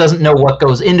Yaroslav doesn't know what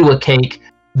goes into a cake,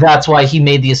 that's why he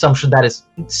made the assumption that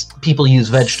people use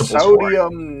vegetables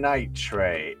Sodium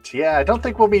nitrate. Yeah, I don't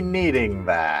think we'll be needing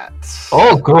that.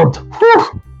 Oh, good.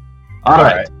 Whew. All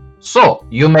right. So,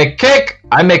 you make cake,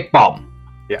 I make bomb.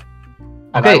 Yeah.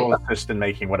 And I will assist in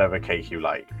making whatever cake you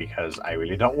like, because I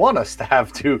really don't want us to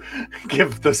have to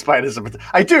give the spiders a...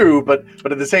 I do, but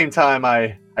at the same time,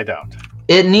 I don't.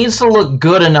 It needs to look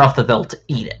good enough that they'll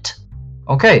eat it.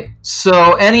 Okay,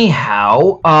 so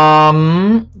anyhow,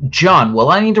 John, will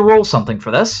I need to roll something for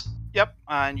this? Yep,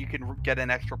 and you can get an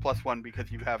extra +1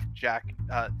 because you have Jack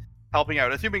helping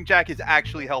out. Assuming Jack is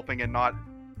actually helping and not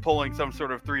pulling some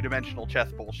sort of three-dimensional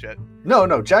chess bullshit.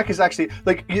 No, Jack is actually...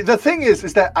 Like, the thing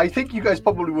is that I think you guys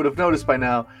probably would have noticed by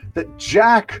now that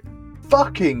Jack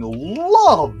fucking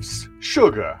loves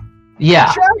sugar.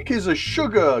 Yeah. Jack is a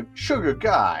sugar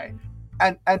guy.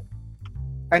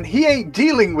 And he ain't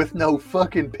dealing with no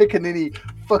fucking pickaninny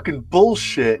fucking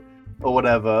bullshit or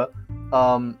whatever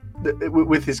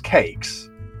with his cakes.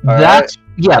 That's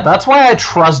why I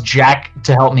trust Jack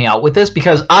to help me out with this,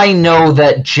 because I know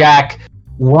that Jack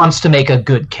wants to make a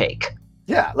good cake.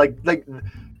 Yeah,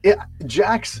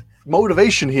 Jack's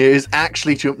motivation here is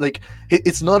actually to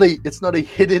it's not a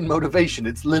hidden motivation.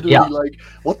 It's literally like,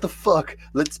 what the fuck,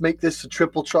 let's make this a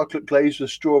triple chocolate glaze with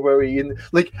strawberry. And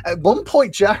like at one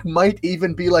point Jack might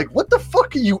even be like, what the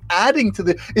fuck are you adding to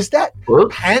the... Is that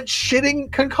pants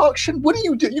shitting concoction? What are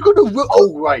you doing? You're gonna...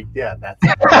 Oh right, yeah, that's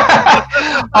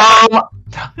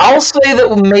I'll say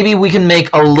that maybe we can make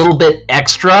a little bit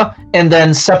extra and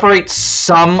then separate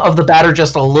some of the batter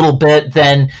just a little bit,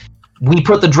 then we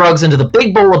put the drugs into the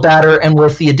big bowl of batter, and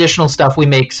with the additional stuff, we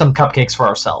make some cupcakes for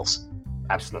ourselves.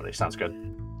 Absolutely, sounds good.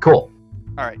 Cool.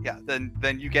 All right, yeah. Then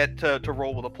you get to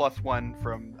roll with a +1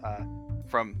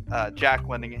 from Jack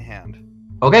lending a hand.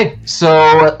 Okay,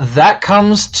 so that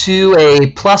comes to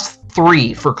a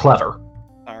 +3 for clever.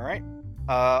 All right.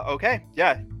 Okay.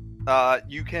 Yeah.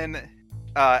 You can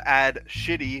add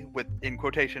shitty in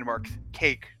quotation marks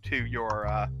cake to your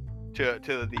to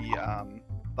the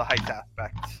heist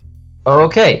aspects.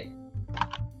 Okay.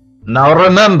 Now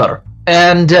remember,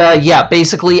 and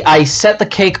basically I set the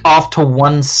cake off to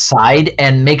one side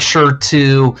and make sure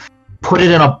to put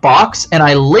it in a box, and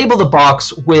I label the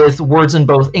box with words in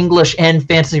both English and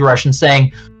Fantasy Russian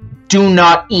saying, "Do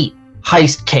not eat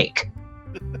heist cake."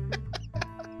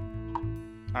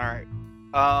 All right.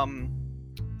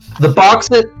 The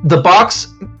box,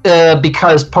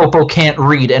 because Popo can't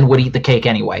read and would eat the cake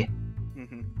anyway.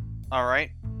 Mm-hmm. All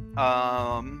right.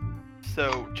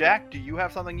 So Jack, do you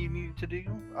have something you need to do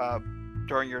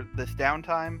during this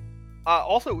downtime?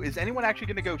 Also, is anyone actually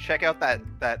going to go check out that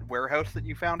warehouse that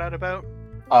you found out about?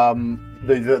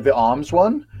 The arms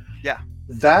one? Yeah.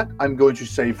 That I'm going to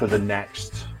save for the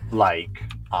next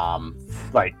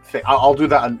I'll do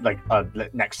that on,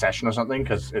 next session or something,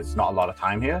 because it's not a lot of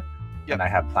time here. Yep. And I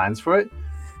have plans for it.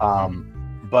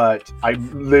 But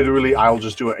I'll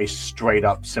just do a straight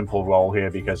up simple roll here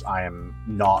because I am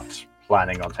not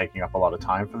planning on taking up a lot of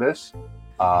time for this.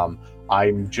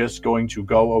 I'm just going to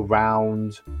go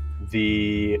around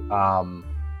the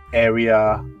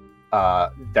area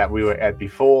that we were at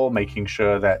before, making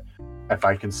sure that if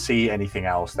I can see anything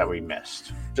else that we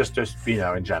missed, just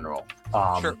in general.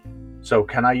 Sure. So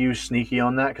can I use sneaky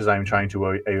on that? Because I'm trying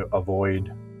to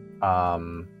avoid,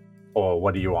 or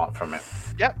what do you want from it?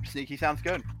 Yep, sneaky sounds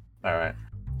good. All right.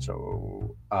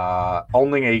 So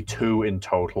only a 2 in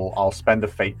total. I'll spend a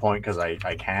fate point because I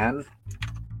can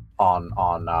on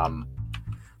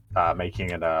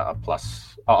making it a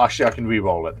plus. Oh, actually, I can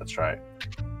re-roll it. That's right.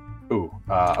 Ooh.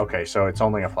 Okay, so it's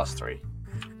only a +3.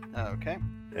 Okay.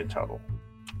 In total.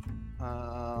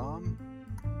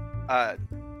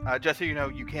 Just so you know,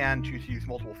 you can choose to use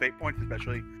multiple fate points,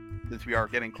 especially since we are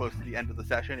getting close to the end of the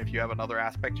session. If you have another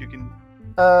aspect, you can.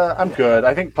 I'm good.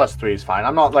 I think +3 is fine.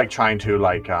 I'm not trying to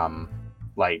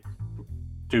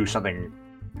do something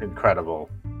incredible.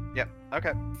 Yep.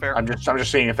 Okay. Fair. I'm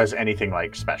just seeing if there's anything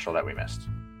special that we missed.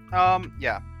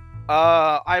 Yeah.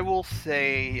 I will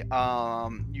say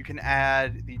you can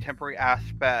add the temporary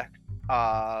aspect.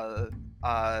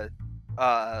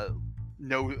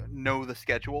 Know the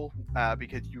schedule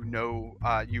because you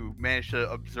managed to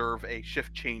observe a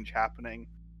shift change happening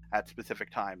at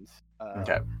specific times.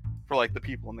 Okay. For the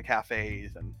people in the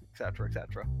cafes and etc.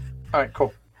 All right,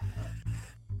 cool.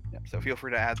 Yep. So feel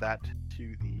free to add that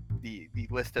to the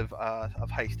list of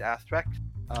heist aspects.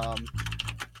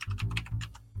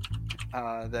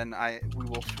 Then we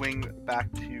will swing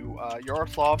back to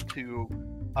Yaroslav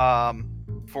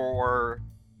for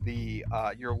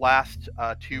your last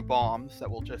 2 bombs that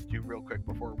we'll just do real quick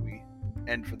before we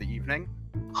end for the evening.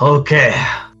 Okay,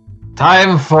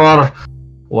 time for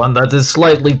one that is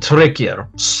slightly trickier.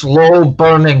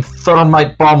 Slow-burning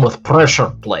thermite bomb with pressure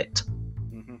plate.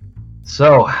 Mm-hmm.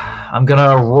 So, I'm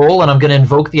gonna roll and I'm gonna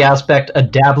invoke the aspect A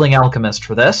Dabbling Alchemist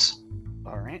for this.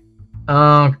 All right.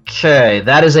 Okay,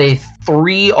 that is a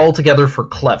 3 altogether for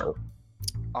clever.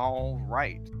 All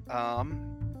right.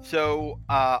 So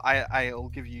I'll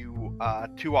give you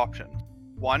 2 options.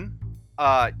 One,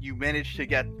 you manage to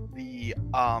get the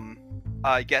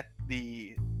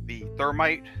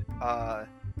thermite.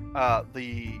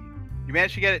 You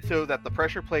manage to get it so that the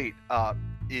pressure plate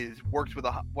works with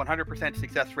a 100%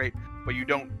 success rate, but you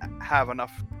don't have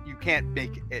enough. You can't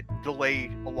make it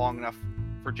delay long enough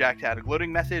for Jack to add a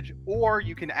gloating message, or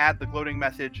you can add the gloating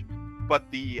message,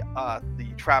 but the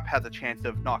trap has a chance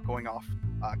of not going off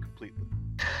completely.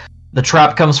 The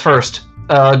trap comes first.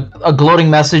 A gloating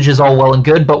message is all well and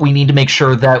good, but we need to make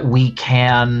sure that we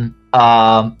can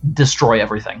destroy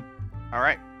everything. All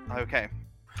right. Okay.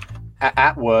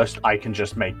 At worst, I can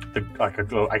just make I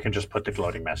can just put the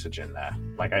gloating message in there.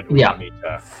 We don't need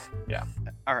to. Yeah.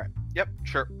 All right. Yep.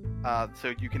 Sure.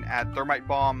 So you can add thermite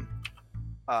bomb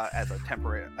as a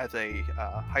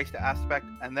heist aspect,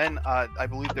 and then I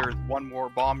believe there's one more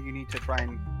bomb you need to try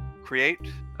and create.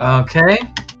 Okay.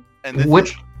 And this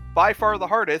Which? Is by far the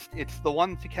hardest. It's the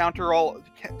one to counter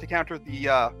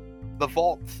the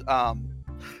vault's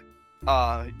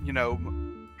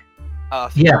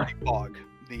security fog.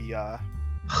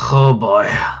 Oh boy.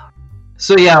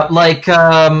 So yeah,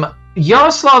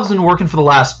 Yaroslav's been working for the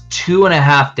last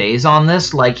 2.5 days on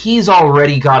this. He's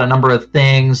already got a number of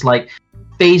things,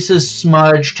 face is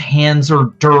smudged, hands are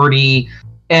dirty,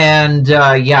 and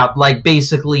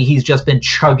basically he's just been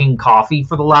chugging coffee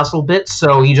for the last little bit,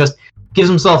 so he just gives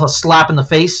himself a slap in the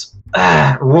face,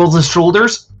 rolls his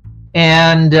shoulders,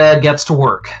 and gets to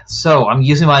work. So I'm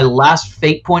using my last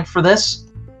fate point for this.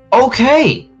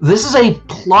 Okay, this is a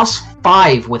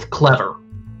 +5 with clever.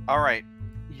 Alright,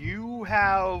 you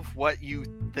have what you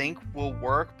think will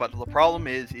work, but the problem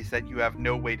is that you have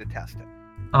no way to test it.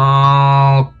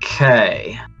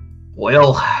 Okay.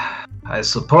 Well, I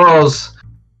suppose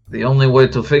the only way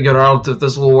to figure out if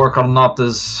this will work or not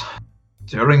is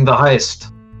during the heist.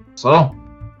 So,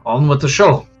 on with the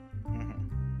show.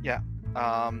 Mm-hmm. Yeah.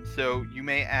 So you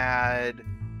may add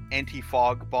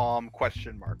anti-fog bomb ?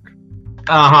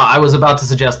 I was about to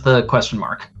suggest the question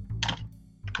mark.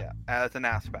 Yeah, as an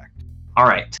aspect.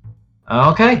 Alright.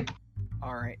 Okay.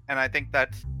 Alright, and I think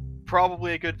that's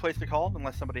probably a good place to call it,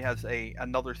 unless somebody has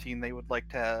another scene they would like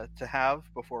to have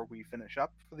before we finish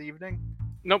up for the evening.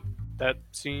 Nope, that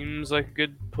seems like a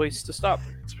good place to stop.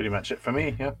 That's pretty much it for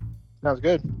me. Yeah. Sounds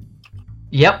good.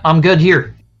 Yep, I'm good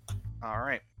here.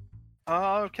 Alright.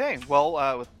 Okay,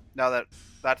 well, now that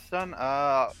that's done,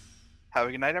 have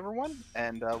a good night, everyone,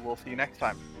 and we'll see you next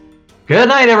time. Good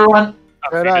night, everyone.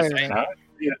 Good Auf night. Wiedersehen.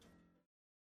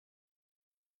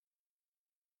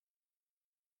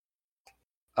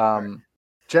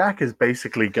 Jack is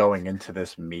basically going into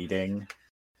this meeting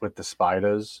with the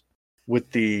spiders with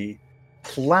the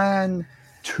plan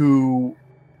to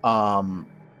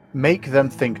make them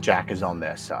think Jack is on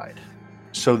their side,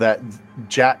 so that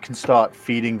Jack can start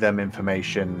feeding them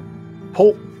information,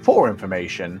 poor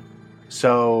information,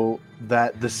 so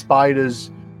that the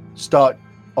spiders start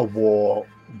a war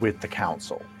with the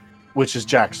council, which is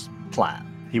Jack's plan.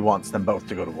 He wants them both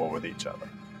to go to war with each other.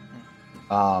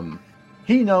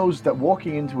 He knows that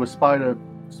walking into a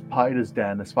spider's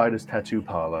den, a spider's tattoo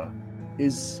parlor,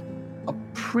 is a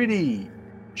pretty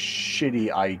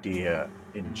shitty idea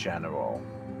in general.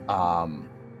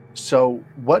 So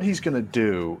what he's going to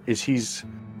do is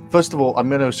first of all, I'm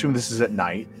going to assume this is at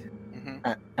night,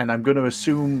 and I'm going to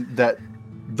assume that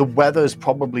the weather is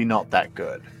probably not that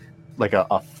good, like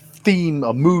a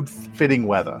mood-fitting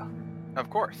weather. Of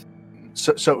course.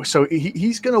 So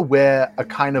he's going to wear a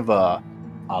kind of a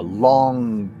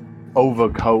long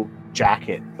overcoat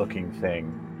jacket looking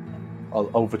thing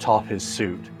over top his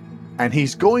suit, and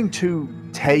he's going to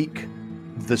take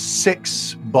the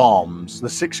 6 bombs, the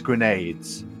 6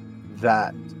 grenades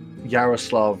that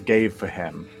Yaroslav gave for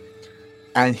him,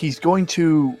 and he's going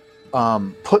to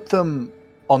put them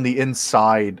on the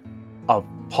inside of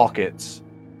pockets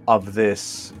of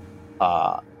this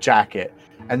jacket,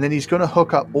 and then he's going to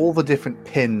hook up all the different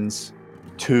pins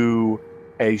to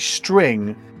a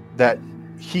string that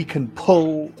he can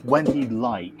pull when he'd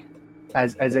like,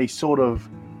 as a sort of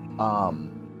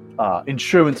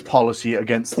insurance policy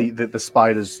against the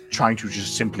spiders trying to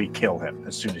just simply kill him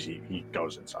as soon as he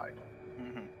goes inside.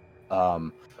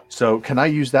 So can I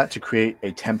use that to create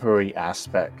a temporary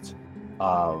aspect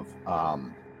of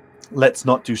let's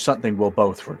not do something we'll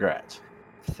both regret?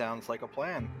 Sounds like a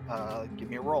plan. Give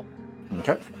me a roll.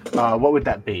 Okay. What would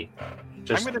that be?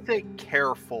 I'm going to say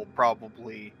careful,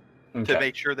 probably, to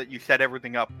make sure that you set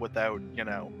everything up without,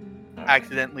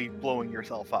 accidentally blowing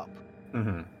yourself up.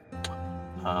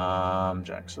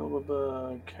 Jack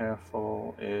Silverberg,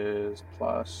 careful is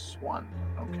 +1.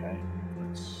 Okay.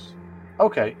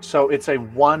 Okay, so it's a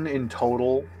 1 in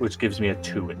total, which gives me a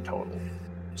 2 in total.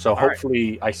 So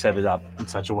hopefully I set it up in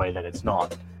such a way that it's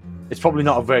probably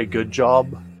not a very good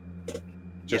job.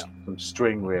 Just some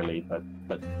string, really, but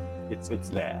it's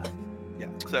there. Yeah.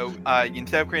 So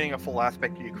instead of creating a full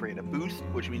aspect, you create a boost,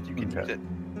 which means you can use it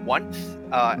once,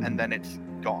 and then it's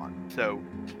gone. So,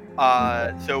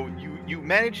 so you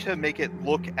manage to make it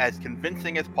look as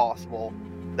convincing as possible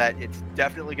that it's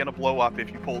definitely going to blow up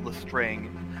if you pull the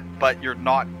string, but you're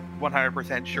not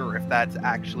 100% sure if that's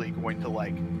actually going to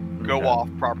go off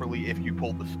properly if you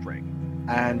pull the string.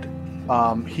 And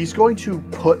he's going to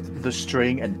put the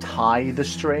string and tie the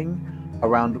string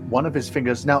around one of his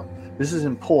fingers. Now, this is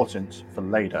important for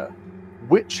later.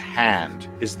 Which hand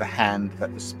is the hand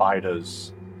that the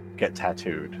spiders get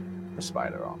tattooed the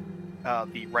spider on?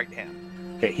 The right hand.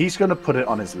 Okay, he's going to put it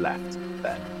on his left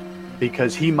then,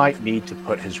 because he might need to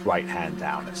put his right hand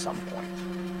down at some point.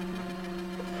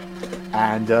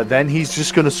 And then he's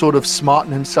just going to sort of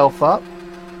smarten himself up,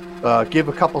 give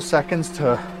a couple seconds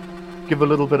to give a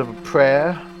little bit of a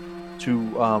prayer to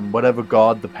whatever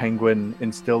god the penguin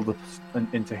instilled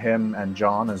into him and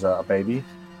John as a baby,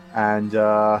 and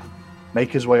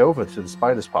make his way over to the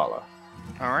spider's parlor.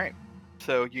 All right.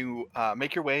 So you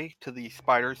make your way to the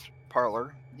spider's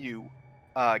parlor. You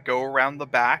go around the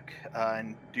back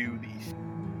and do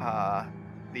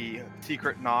the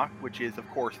secret knock, which is, of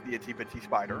course, the Itsy Bitsy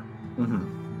Spider.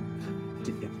 Mm-hmm.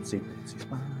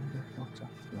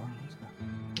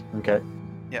 Okay.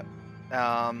 Yep.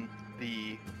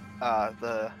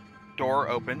 The door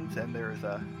opens and there's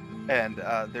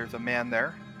a man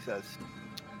there. He says,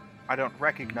 "I don't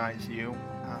recognize you.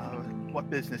 What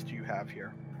business do you have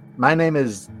here?" My name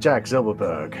is Jack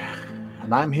Zilberberg,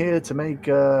 and I'm here to make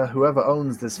whoever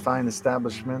owns this fine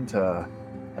establishment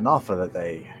an offer that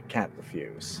they can't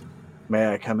refuse.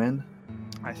 May I come in?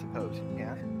 I suppose you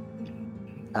can.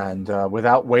 And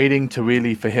without waiting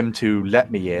for him to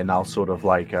let me in, I'll sort of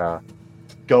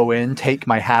go in, take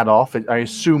my hat off. I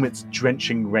assume it's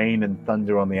drenching rain and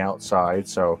thunder on the outside,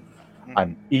 so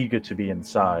I'm eager to be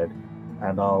inside.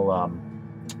 And I'll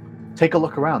take a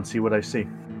look around, see what I see.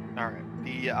 All right.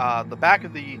 The back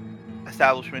of the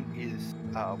establishment is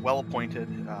well appointed,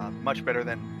 much better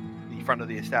than the front of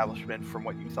the establishment from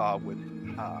what you saw would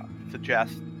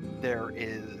suggest. There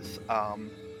is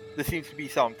this seems to be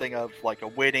something of like a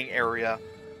waiting area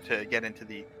to get into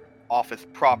the office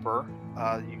proper.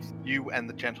 You and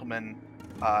the gentleman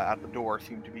at the door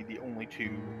seem to be the only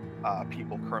two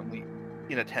people currently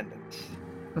in attendance.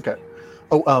 Okay.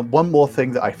 Oh, one more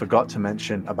thing that I forgot to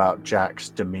mention about Jack's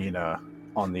demeanor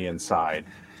on the inside.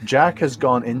 Jack has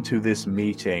gone into this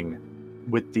meeting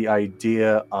with the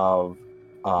idea of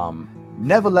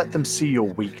never let them see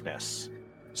your weakness.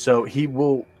 So he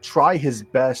will try his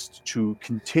best to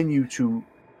continue to,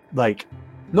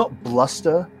 not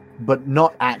bluster, but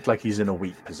not act like he's in a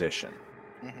weak position.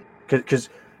 Because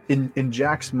in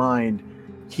Jack's mind,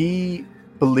 he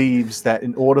believes that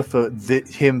in order for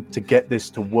him to get this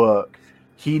to work,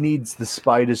 he needs the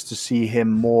spiders to see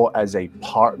him more as a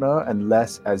partner and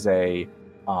less as a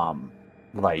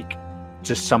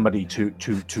just somebody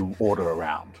to order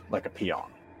around, like a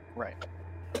peon. Right.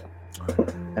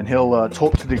 And he'll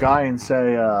talk to the guy and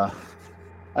say,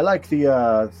 I like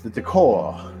the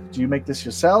decor. Do you make this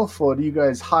yourself, or do you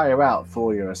guys hire out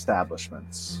for your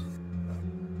establishments?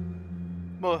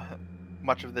 Well,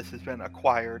 much of this has been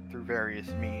acquired through various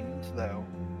means, though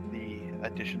the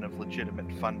addition of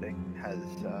legitimate funding has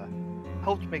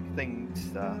helped make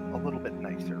things a little bit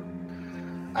nicer.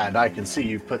 And I can see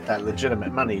you've put that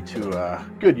legitimate money to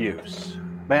good use.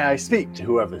 May I speak to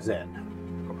whoever's in?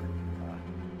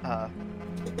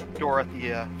 Door at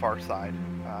the far side.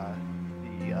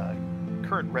 The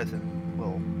current resident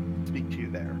will speak to you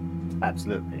there.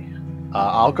 Absolutely.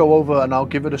 I'll go over and I'll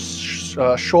give it a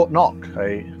short knock. Not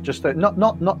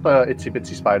the itsy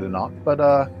bitsy spider knock, but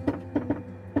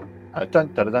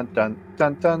dun dun dun dun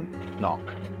dun dun knock.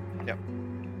 Yep.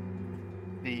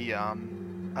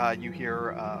 The you hear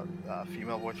a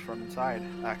female voice from inside.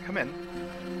 Come in.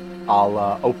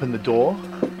 I'll open the door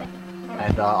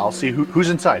and I'll see who's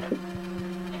inside.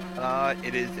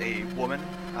 It is a woman,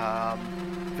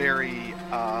 very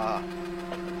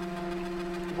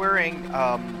wearing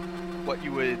what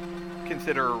you would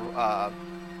consider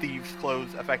thieves'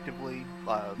 clothes, effectively.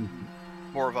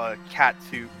 More of a cat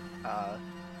suit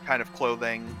kind of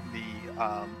clothing.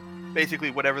 The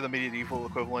basically whatever the medieval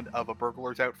equivalent of a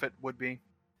burglar's outfit would be.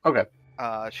 Okay.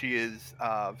 She is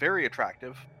very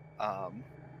attractive,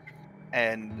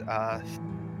 and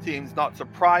seems not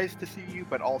surprised to see you,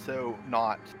 but also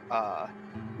not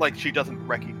like she doesn't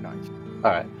recognize you. All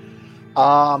right.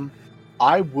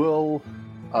 I will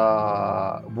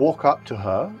walk up to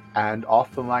her and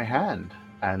offer my hand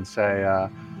and say,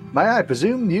 may I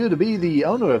presume you to be the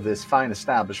owner of this fine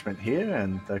establishment here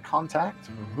and the contact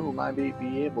from whom I may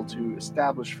be able to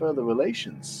establish further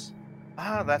relations?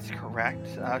 That's correct.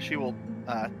 She will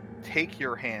take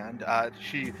your hand.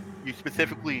 You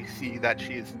specifically see that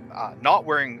she is not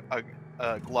wearing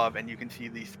a glove, and you can see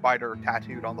the spider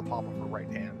tattooed on the palm of her right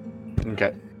hand.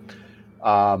 Okay.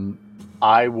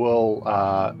 I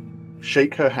will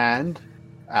shake her hand,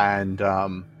 and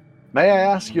may I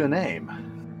ask your name?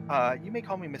 You may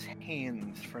call me Miss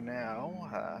Haynes for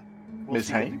now. Miss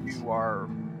Haynes? You are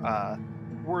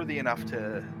worthy enough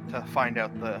to find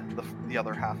out the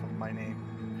other half of my name.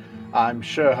 I'm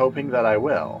sure hoping that I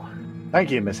will. Thank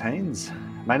you, Miss Haynes.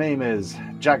 My name is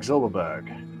Jack Zilberberg,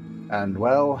 and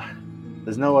well,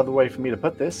 there's no other way for me to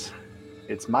put this.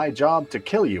 It's my job to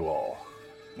kill you all.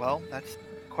 Well, that's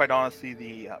quite honestly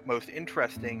the most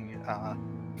interesting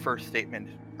first statement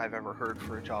I've ever heard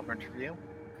for a job interview.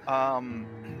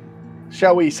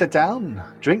 Shall we sit down?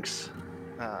 Drinks?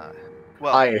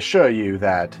 Well, I assure you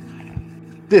that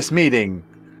this meeting,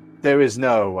 there is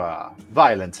no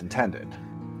violence intended,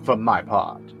 from my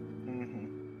part.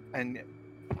 Mm-hmm. And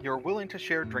you're willing to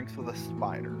share drinks with a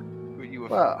spider who you You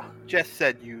have Well, just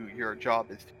said your job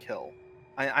is to kill.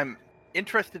 I'm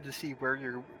interested to see where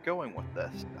you're going with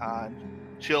this.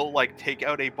 She'll take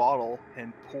out a bottle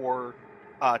and pour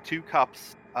 2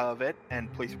 cups of it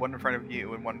and place one in front of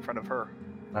you and one in front of her.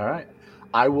 all right.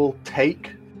 I will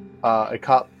take a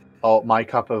cup, my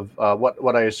cup of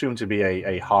what I assume to be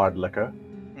a hard liquor,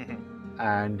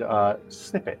 and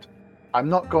sip it. I'm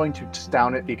not going to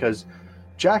down it because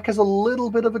Jack has a little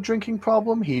bit of a drinking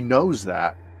problem. He knows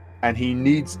that, and he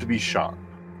needs to be sharp.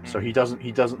 So he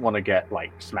doesn't want to get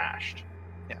smashed.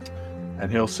 Yeah.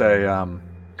 And he'll say,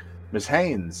 Ms.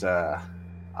 Haynes,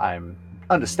 I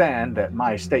understand that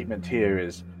my statement here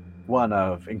is one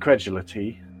of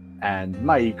incredulity and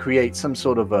may create some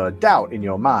sort of a doubt in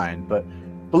your mind, but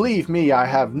believe me, I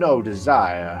have no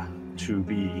desire to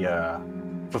be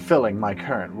fulfilling my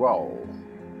current role.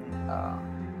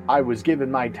 I was given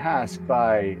my task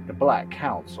by the Black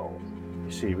Council,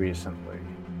 you see, recently,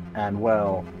 and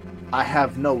well, I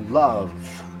have no love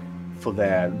for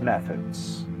their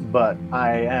methods, but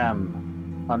I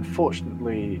am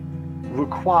unfortunately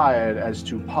required as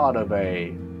to part of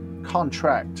a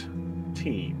contract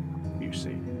team, you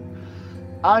see.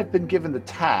 I've been given the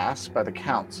task by the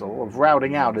council of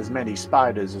routing out as many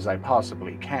spiders as I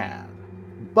possibly can,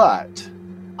 but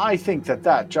I think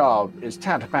that job is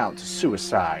tantamount to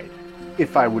suicide,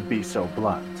 if I would be so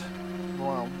blunt.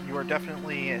 Well, you are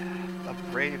definitely a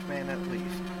brave man at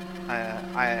least.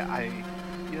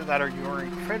 Either that or you are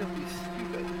incredibly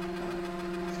stupid.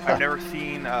 I've never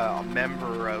seen a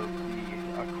member of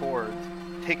the Accords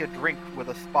take a drink with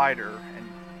a spider and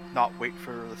not wait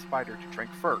for the spider to drink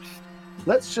first.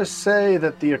 Let's just say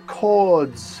that the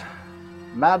Accords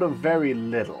matter very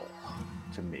little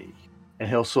to me. And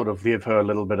he'll sort of give her a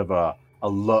little bit of a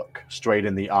look straight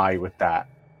in the eye with that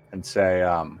and say,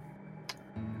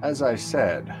 as I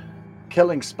said,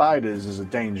 killing spiders is a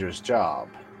dangerous job.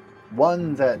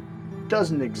 One that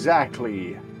doesn't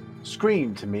exactly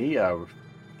scream to me of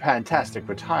fantastic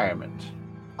retirement.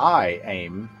 I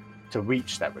aim to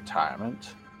reach that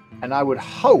retirement, and I would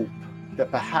hope that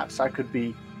perhaps I could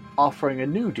be offering a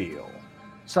new deal,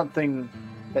 something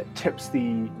that tips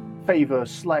the favor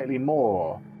slightly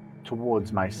more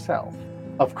towards myself.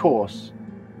 Of course,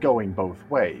 going both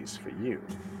ways for you.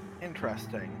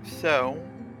 Interesting. So,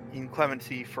 in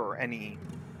clemency for any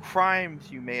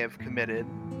crimes you may have committed,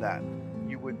 that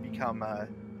you would become a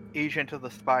agent of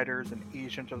the spiders, an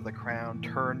agent of the crown,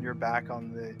 turn your back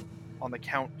on the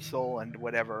council and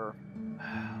whatever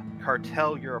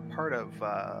cartel you're a part of.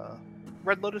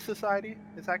 Red Lotus Society,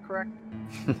 is that correct?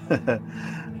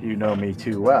 You know me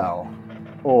too well,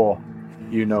 or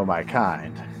you know my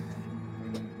kind.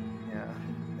 Yeah,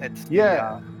 it's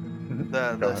yeah.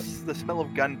 The smell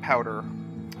of gunpowder.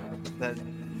 That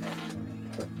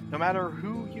no matter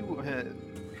who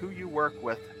you work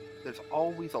with, there's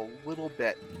always a little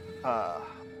bit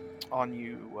on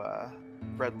you,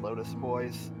 Red Lotus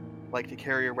boys. Like to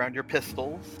carry around your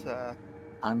pistols.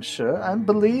 I'm sure, and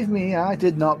believe me, I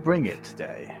did not bring it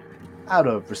today. Out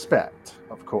of respect,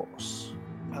 of course.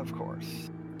 Of course.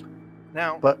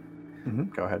 Now, but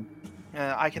go ahead.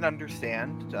 I can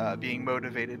understand being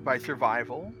motivated by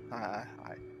survival.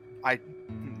 I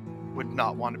would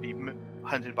not want to be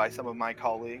hunted by some of my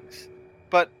colleagues.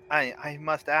 But I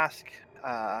must ask,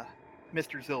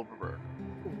 Mr. Zilberberg,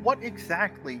 what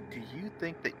exactly do you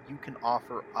think that you can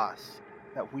offer us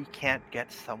that we can't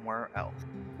get somewhere else?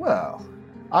 Well,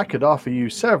 I could offer you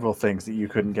several things that you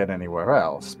couldn't get anywhere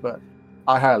else, but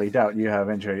I highly doubt you have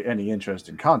any interest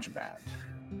in contraband.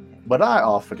 What I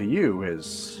offer to you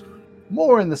is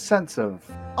more in the sense of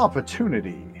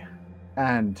opportunity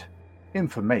and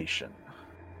information.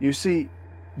 You see,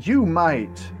 you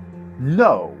might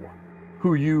know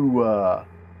who you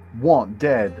want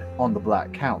dead on the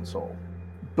Black Council,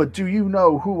 but do you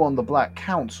know who on the Black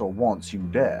Council wants you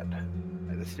dead?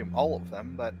 I'd assume all of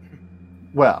them, but...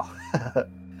 Well,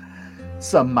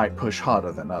 some might push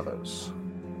harder than others.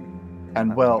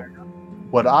 And well,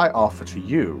 what I offer to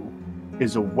you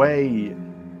is a way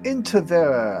into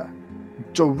their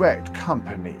direct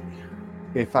company,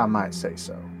 if I might say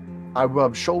so. I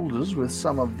rub shoulders with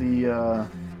some of the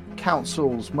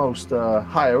council's most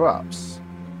higher-ups,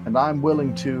 and I'm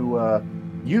willing to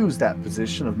use that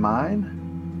position of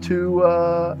mine to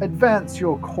advance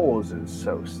your causes,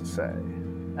 so to say,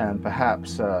 and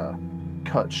perhaps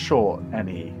cut short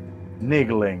any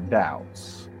niggling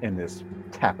doubts in this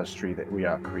tapestry that we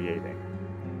are creating.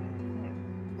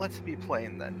 Let's be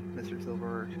plain then, Mr.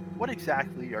 Silver. What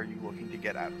exactly are you looking to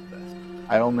get out of this?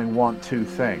 I only want two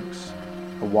things.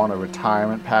 I want a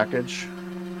retirement package,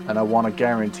 and I want a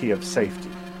guarantee of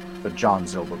safety for John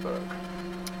Zilberberg.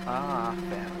 Ah,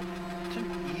 family. To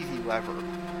ever.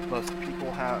 Most people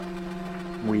have.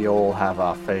 We all have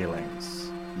our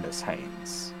failings, Miss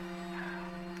Haynes.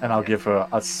 And I'll give her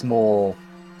a small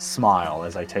smile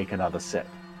as I take another sip.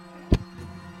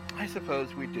 I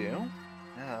suppose we do.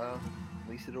 At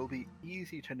least it'll be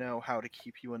easy to know how to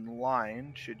keep you in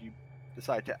line should you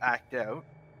decide to act out.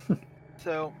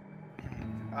 So,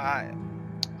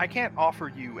 I can't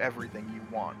offer you everything you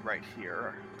want right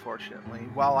here, unfortunately.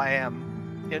 While I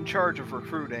am in charge of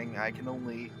recruiting, I can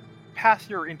only pass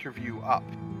your interview up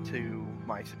to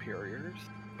my superiors.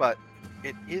 But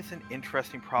it is an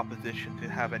interesting proposition to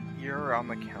have an ear on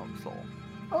the council.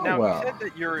 Oh, Now, well. you said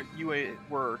that you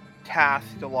were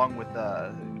tasked along with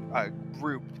a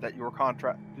group that you were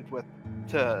contracted with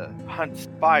to hunt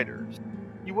spiders.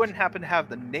 You wouldn't happen to have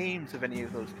the names of any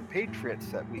of those compatriots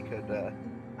that we could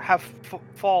have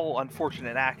fall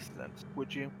unfortunate accidents,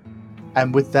 would you?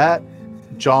 And with that,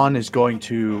 John is going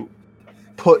to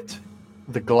put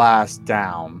the glass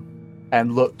down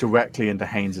and look directly into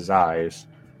Haynes's eyes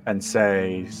and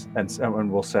say,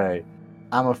 and will say,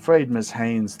 I'm afraid, Miss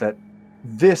Haynes, that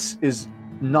this is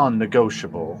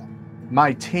non-negotiable.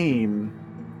 My team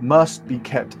must be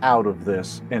kept out of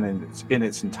this in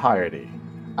its entirety.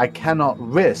 I cannot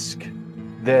risk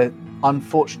their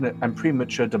unfortunate and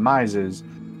premature demises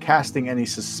casting any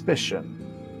suspicion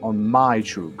on my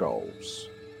true goals.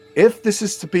 If this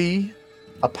is to be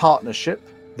a partnership,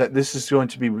 that this is going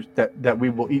to be that we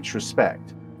will each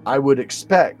respect, I would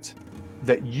expect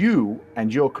that you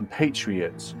and your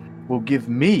compatriots will give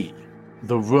me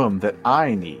the room that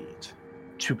I need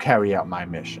to carry out my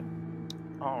mission.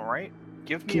 All right.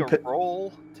 Give me Keep a it-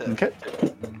 roll to Okay.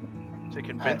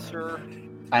 convince her.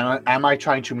 And am I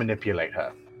trying to manipulate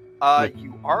her?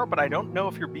 You are, but I don't know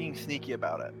if you're being sneaky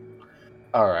about it.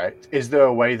 All right. Is there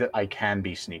a way that I can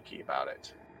be sneaky about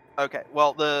it? Okay.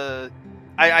 Well,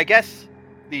 I guess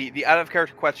the out of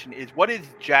character question is, what is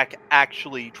Jack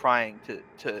actually trying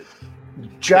to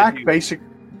Jack you-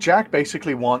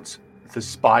 basically wants the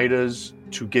spiders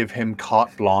to give him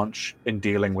carte blanche in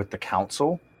dealing with the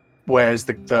council, whereas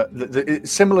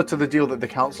it's similar to the deal that the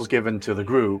council's given to the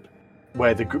group,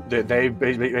 where they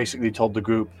basically told the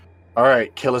group, all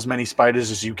right, kill as many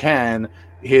spiders as you can.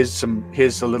 Here's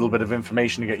a little bit of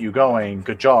information to get you going.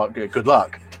 Good job, good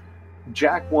luck.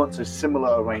 Jack wants a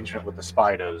similar arrangement with the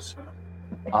spiders,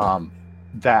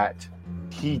 that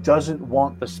he doesn't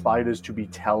want the spiders to be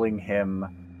telling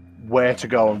him where to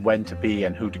go and when to be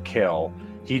and who to kill.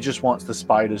 He just wants the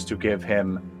spiders to give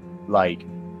him, like,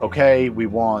 okay, we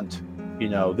want,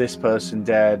 this person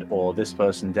dead or this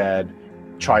person dead.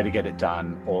 Try to get it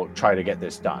done, or try to get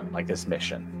this done, like this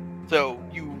mission. So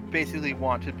you basically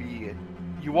want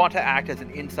to act as an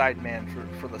inside man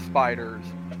for the spiders,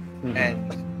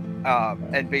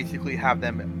 and basically have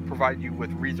them provide you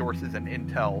with resources and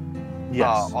intel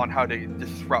Yes. on how to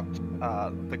disrupt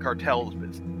the cartel's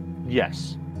business.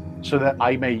 Yes. So that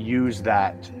I may use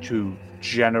that to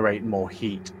generate more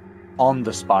heat on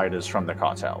the spiders from the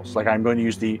cartels. Like, I'm going to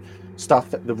use the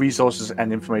resources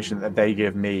and information that they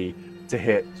give me to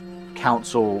hit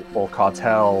council or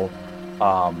cartel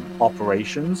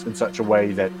operations in such a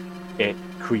way that it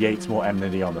creates more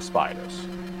enmity on the spiders.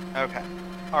 Okay.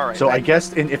 All right. So I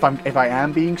guess if I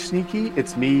am being sneaky,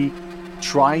 it's me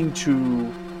trying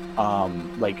to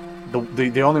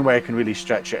the only way I can really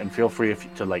stretch it, and feel free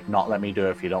to not let me do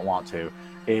it if you don't want to,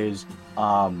 is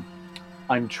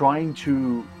I'm trying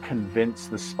to convince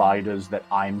the spiders that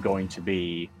I'm going to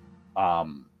be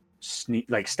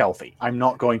stealthy. I'm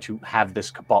not going to have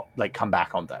this come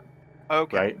back on them.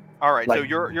 Okay. Right? All right. So Like-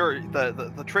 you're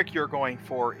the trick you're going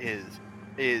for is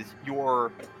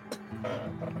you're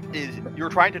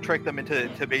trying to trick them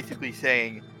into basically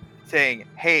saying,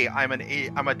 hey, I'm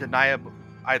a deniable.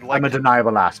 I'm a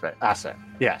deniable asset.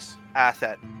 Yes.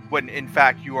 asset, when in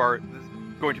fact you are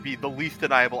going to be the least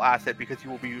deniable asset because you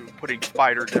will be putting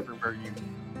spiders everywhere you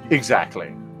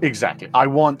Exactly. I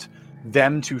want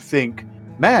them to think,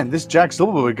 man, this Jack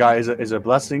Silverwood guy is a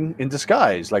blessing in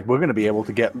disguise. Like, we're going to be able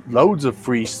to get loads of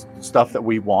free stuff that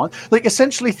we want. Like,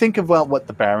 essentially, think of what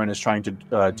the Baron is trying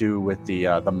to do with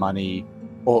the money,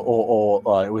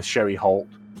 or with Sherry Holt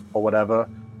or whatever,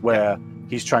 where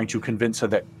he's trying to convince her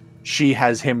that she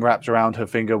has him wrapped around her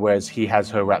finger, whereas he has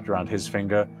her wrapped around his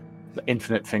finger. The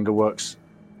infinite finger works.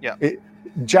 Yeah.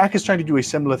 Jack is trying to do a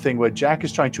similar thing where Jack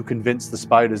is trying to convince the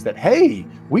spiders that, hey,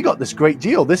 we got this great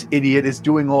deal. This idiot is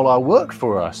doing all our work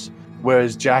for us.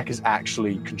 Whereas Jack is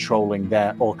actually controlling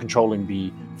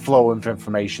the flow of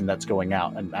information that's going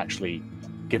out and actually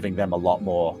giving them a lot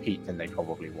more heat than they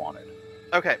probably wanted.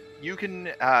 Okay, you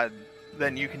can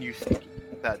then you can use sneaky.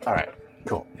 That All right,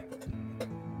 cool.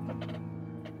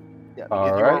 yeah. All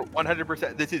You are right.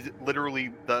 100%. This is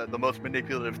literally the most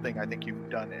manipulative thing I think you've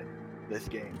done in this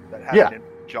game that happened in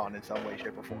John in some way,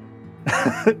 shape, or form.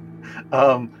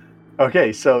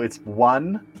 Okay, so it's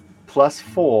 1 plus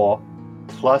 4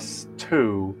 plus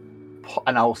 2,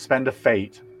 and I'll spend a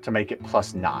fate to make it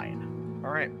plus 9.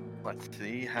 All right, let's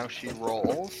see how she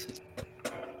rolls.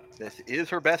 This is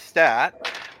her best stat.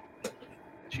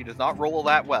 She does not roll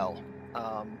that well.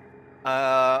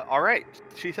 All right.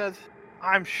 She says,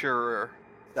 "I'm sure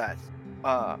that,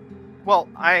 well,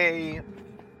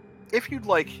 if you'd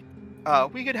like,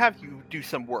 we could have you do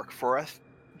some work for us,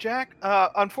 Jack.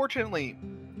 Unfortunately,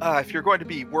 if you're going to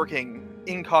be working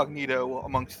incognito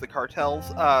amongst the cartels,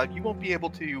 you won't be able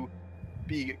to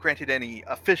be granted any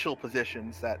official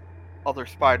positions that other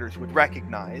spiders would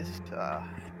recognize.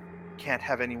 Can't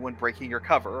have anyone breaking your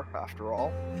cover, after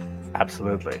all."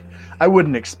 Absolutely. I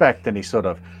wouldn't expect any sort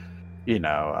of,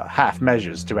 half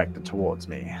measures directed towards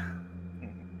me.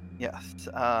 Yes.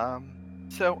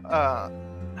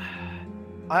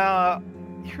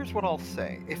 Here's what I'll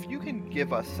say. If you can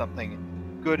give us something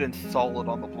good and solid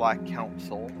on the Black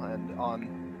Council and on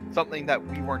something that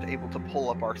we weren't able to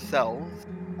pull up ourselves,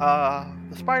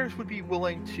 the spiders would be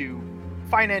willing to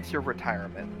finance your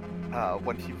retirement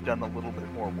once you've done a little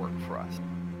bit more work for us.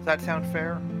 Does that sound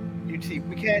fair? You see,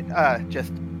 we can't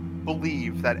just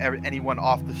believe that anyone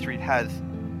off the street has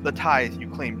the ties you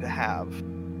claim to have.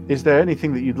 Is there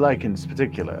anything that you'd like in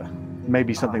particular?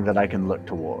 Maybe something that I can look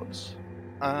towards?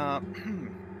 I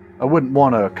wouldn't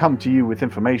want to come to you with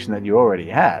information that you already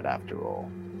had, after all.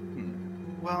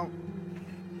 Well,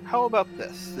 how about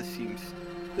this?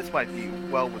 This might be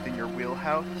well within your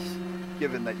wheelhouse,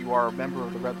 given that you are a member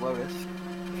of the Red Lotus.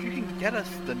 If you can get us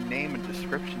the name and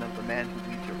description of the man who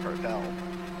leads your cartel,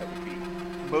 that would be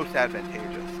most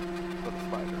advantageous for the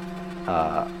spiders.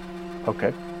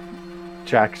 Okay.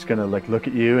 Jack's gonna look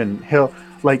at you, and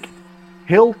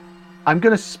I'm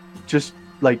gonna just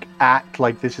act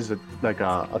like this is a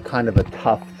kind of a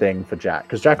tough thing for Jack,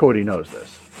 because Jack already knows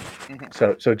this.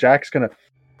 So Jack's gonna,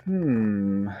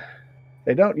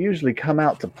 they don't usually come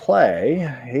out to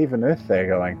play, even if they're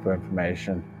going for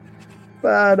information.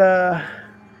 But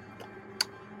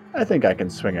I think I can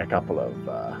swing a couple of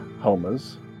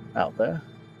homers out there.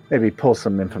 Maybe pull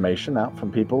some information out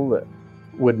from people that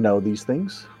would know these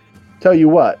things. Tell you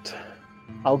what,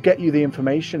 I'll get you the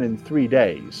information in 3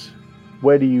 days.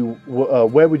 Where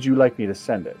would you like me to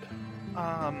send it?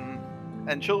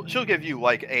 And she'll give you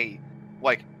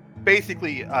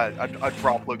basically a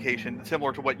drop location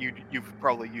similar to what you've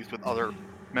probably used with other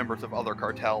members of other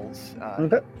cartels.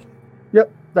 Okay. Yep,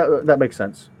 that makes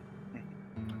sense.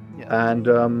 Yeah. And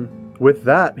with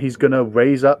that, he's gonna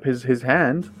raise up his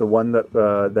hand, the one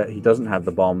that he doesn't have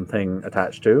the bomb thing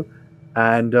attached to,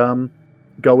 and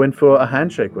go in for a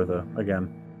handshake with her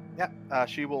again. Yeah,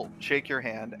 she will shake your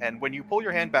hand, and when you pull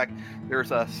your hand back,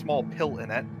 there's a small pill in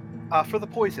it for the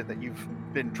poison that you've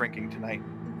been drinking tonight.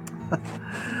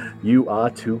 You are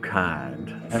too kind.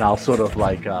 And I'll sort of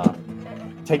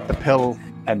take the pill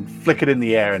and flick it in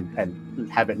the air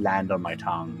and have it land on my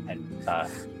tongue and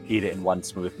eat it in one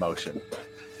smooth motion.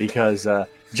 Because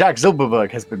Jack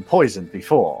Zilberberg has been poisoned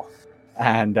before,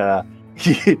 and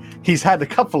he's had a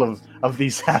couple of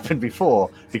these happen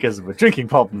before because of a drinking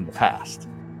problem in the past.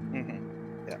 Yeah.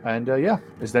 And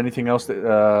is there anything else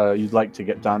that you'd like to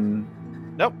get done?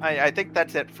 Nope, I think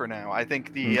that's it for now. I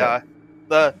think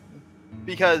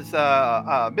because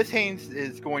Miss Haynes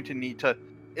is going to need to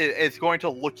going to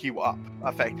look you up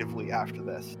effectively after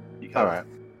this. Because,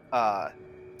 all right.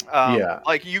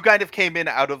 You kind of came in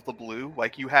out of the blue.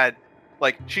 You had,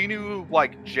 she knew,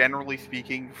 generally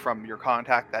speaking, from your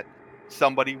contact that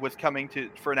somebody was coming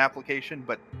for an application,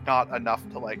 but not enough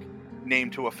to name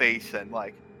to a face, and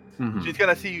she's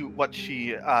gonna see what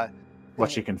she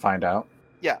can find out.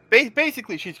 Yeah,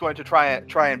 basically she's going to try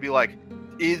and be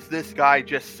is this guy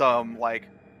just some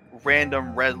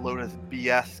random Red Lotus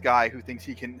BS guy who thinks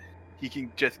he can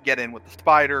just get in with the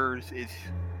spiders? Is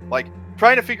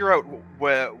trying to figure out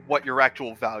what your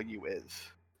actual value is.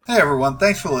 Hey everyone,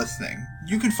 thanks for listening.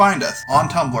 You can find us on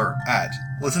Tumblr at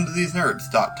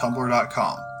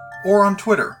listentothesenerds.tumblr.com or on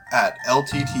Twitter at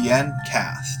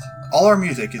LTTNcast. All our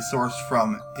music is sourced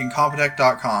from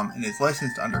Incompetech.com and is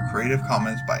licensed under Creative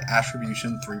Commons by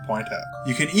Attribution 3.0.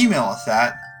 You can email us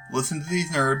at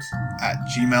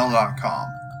listentothesenerds@gmail.com.